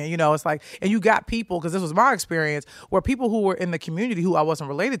Harold's Chicken, it's like, and you got people, because this was my experience, where people who were in the community who I wasn't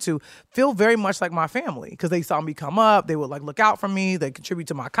related to feel very much like my family, because they saw me come up, they would like look out for me, they contribute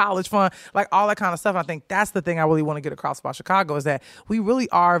to my college fund, like all that kind of stuff. And I think that's the thing I really want to get across about Chicago, is that we really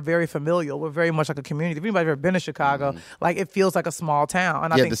are very familial. We're very much like a community. If anybody's ever been to Chicago, like it feels like a small town.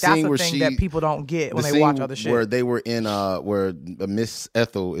 And I think that's the thing that people don't get when they watch other shit. Where they were in, where Miss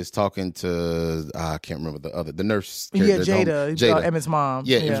Ethel is talking to, I can't remember the nurse. Yeah, Jada. Emmett's mom.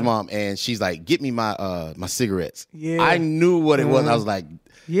 Yeah, Emmett's mom. And she's like, get me my cigarettes. Yeah. I knew what it was. I was like,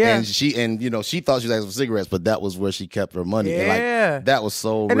 yeah. And she thought she was asking for cigarettes, but that was where she kept her money. Yeah. And like, that was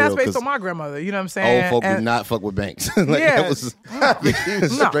so real. And that's based on my grandmother. You know what I'm saying? Old folk do not fuck with banks. Yeah. That was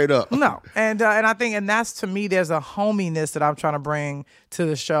straight up. No. And I think, and that's, to me, there's a hominess that I'm trying to bring to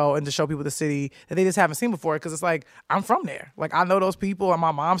the show and to show people the city that they just haven't seen before. Because it's like, I'm from there. Like, I know those people, and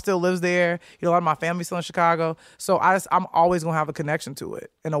my mom still lives there. A lot of my family's still in Chicago. So I'm always going to have a connection to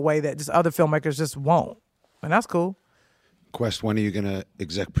it in a way that just other filmmakers just won't. And that's cool. Quest, when are you going to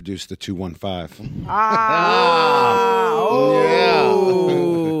exec produce the 215?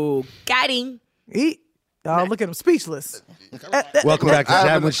 Got him. Look at him, speechless. Welcome back to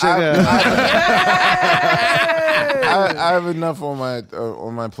Jam with Sugar. I have enough on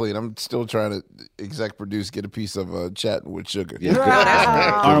my plate. I'm still trying to exec produce, get a piece of Chatting with Sugar.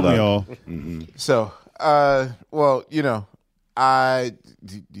 Yeah. Aren't we all? Mm-hmm. So, well, do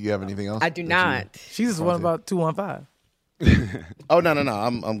you have anything else? I do not. She's just one about 215. Oh no,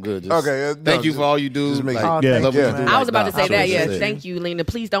 I'm good. Just Okay, thank you for all you do. just make- Like, Yeah. love what you do. I was about to say that. Yeah. Yes, thank you, Lena.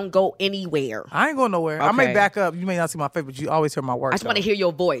 Please don't go anywhere. I ain't going nowhere. I may Okay. back up. You may not see my face, but you always hear my work. I just want to hear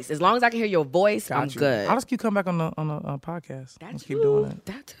your voice. As long as I can hear your voice, I'm good. I'll just keep coming back on the podcast. Let's keep doing it.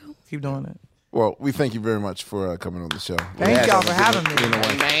 That too. Keep doing it. Well, we thank you very much for coming on the show. Thank y'all for having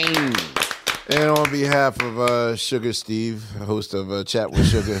me. And on behalf of Sugar Steve, host of Chat with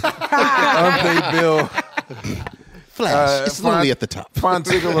Sugar, Unpaid Bill, Flash. It's lonely at the top.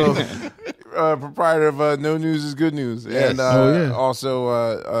 Fontigolo, proprietor of No News is Good News, Yes. and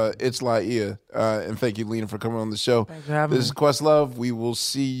also It's Laia. And thank you, Lena, for coming on the show. Thanks for having This is me. Questlove. We will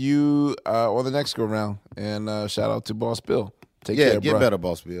see you on the next go round. And shout out to Boss Bill. Take care, Get bro. better,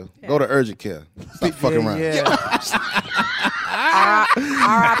 Boss Bill. Go to urgent care. Stop fucking around.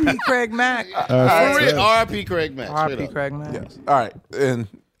 R.I.P. Craig Mack. R.I.P. Craig Mack. R.I.P. Craig Mack. Yes. All right. And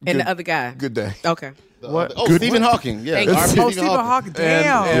the other guy. Good day. Okay. What? Oh, Stephen Hawking. Yeah. Thank you. R.I.P. Oh, Stephen Hawking.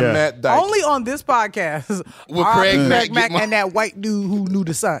 Damn. And Matt Dyke. Only on this podcast. Will R.I.P. Craig Mack Craig Mack get my- and that white dude who knew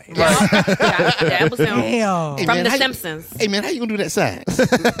the sign. That was him. Damn. Hey, From man, The how you- Simpsons. Hey man, how you gonna do that science?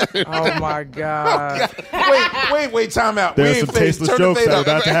 Oh my God. Wait, time out. There's We ain't some finished. tasteless Turn the jokes fade that are up.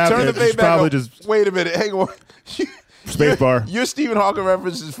 about to happen. Turn the It's fade back probably up. just- Wait a minute. Hang on. Space bar. Your Stephen Hawking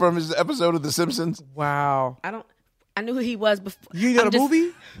reference is from his episode of The Simpsons. Wow. I knew who he was before. You know the movie?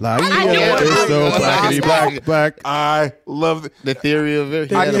 Like, I know yeah, what it's it so is. blackity black. I love it. The theory of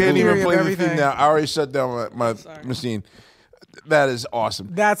it. I Yeah, can't the even theory play of the theme everything. now. I already shut down my machine. That is awesome.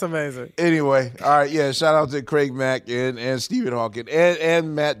 That's amazing. Anyway, all right, yeah. Shout out to Craig Mack and Stephen Hawking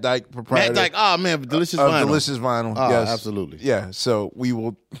and Matt Dyke, proprietor. Matt Dyke. Oh man, delicious of vinyl. Delicious Vinyl. Oh, Yes, absolutely. Yeah. So we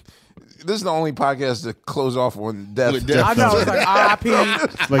will. This is the only podcast to close off on death. With death. I know. It's like R.I.P. I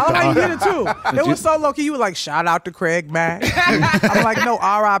Like like how you the- did it too. It was so low key. You were like, shout out to Craig Mack. I'm like, no,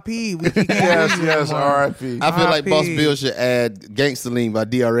 R.I.P. We can't Yes, do you yes. anymore. R.I.P. I feel like R.I.P. Boss Bill should add Gangsterling by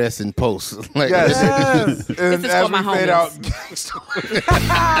DRS in post. Like, Yes. Yes. And This is as for my we fade homies.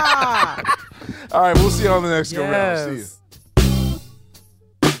 out, all right, we'll see you on the next go round. See you. Yes.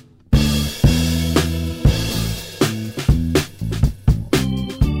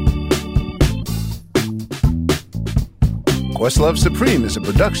 Questlove Supreme is a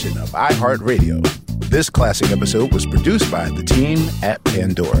production of iHeartRadio. This classic episode was produced by the team at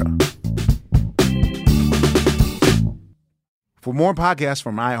Pandora. For more podcasts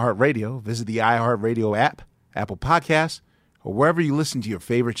from iHeartRadio, visit the iHeartRadio app, Apple Podcasts, or wherever you listen to your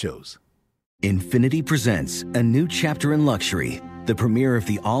favorite shows. Infinity presents a new chapter in luxury, the premiere of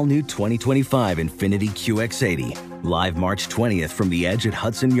the all-new 2025 Infinity QX80, live March 20th from the Edge at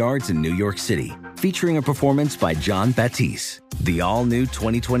Hudson Yards in New York City, featuring a performance by John Batiste. The all-new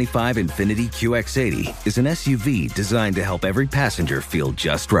 2025 Infinity QX80 is an SUV designed to help every passenger feel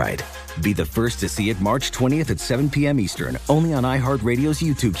just right. Be the first to see it March 20th at 7 p.m. Eastern, only on iHeartRadio's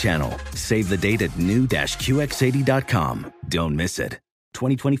YouTube channel. Save the date at new-QX80.com. Don't miss it.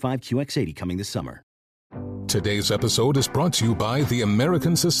 2025 QX80 coming this summer. Today's episode is brought to you by the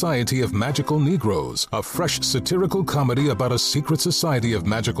American Society of Magical Negroes, a fresh satirical comedy about a secret society of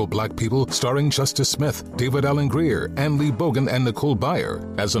magical black people starring Justice Smith, David Allen Greer, Ann Lee Bogan, and Nicole Byer.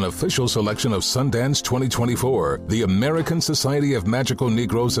 As an official selection of Sundance 2024, the American Society of Magical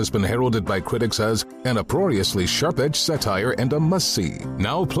Negroes has been heralded by critics as an uproariously sharp-edged satire and a must-see.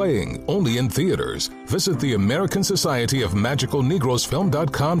 Now playing only in theaters. Visit the American Society of Magical Negroes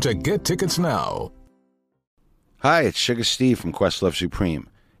Film.com to get tickets now. Hi, it's Sugar Steve from Questlove Supreme.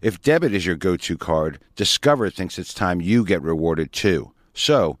 If debit is your go-to card, Discover thinks it's time you get rewarded too.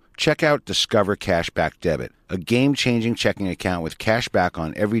 So, check out Discover Cashback Debit, a game-changing checking account with cash back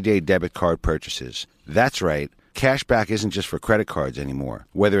on everyday debit card purchases. That's right, cashback isn't just for credit cards anymore.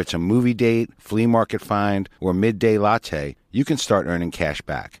 Whether it's a movie date, flea market find, or midday latte, you can start earning cash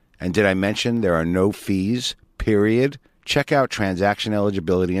back. And did I mention there are no fees, period? Check out transaction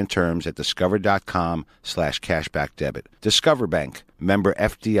eligibility and terms at discover.com/cashbackdebit. Discover Bank, member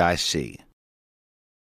FDIC.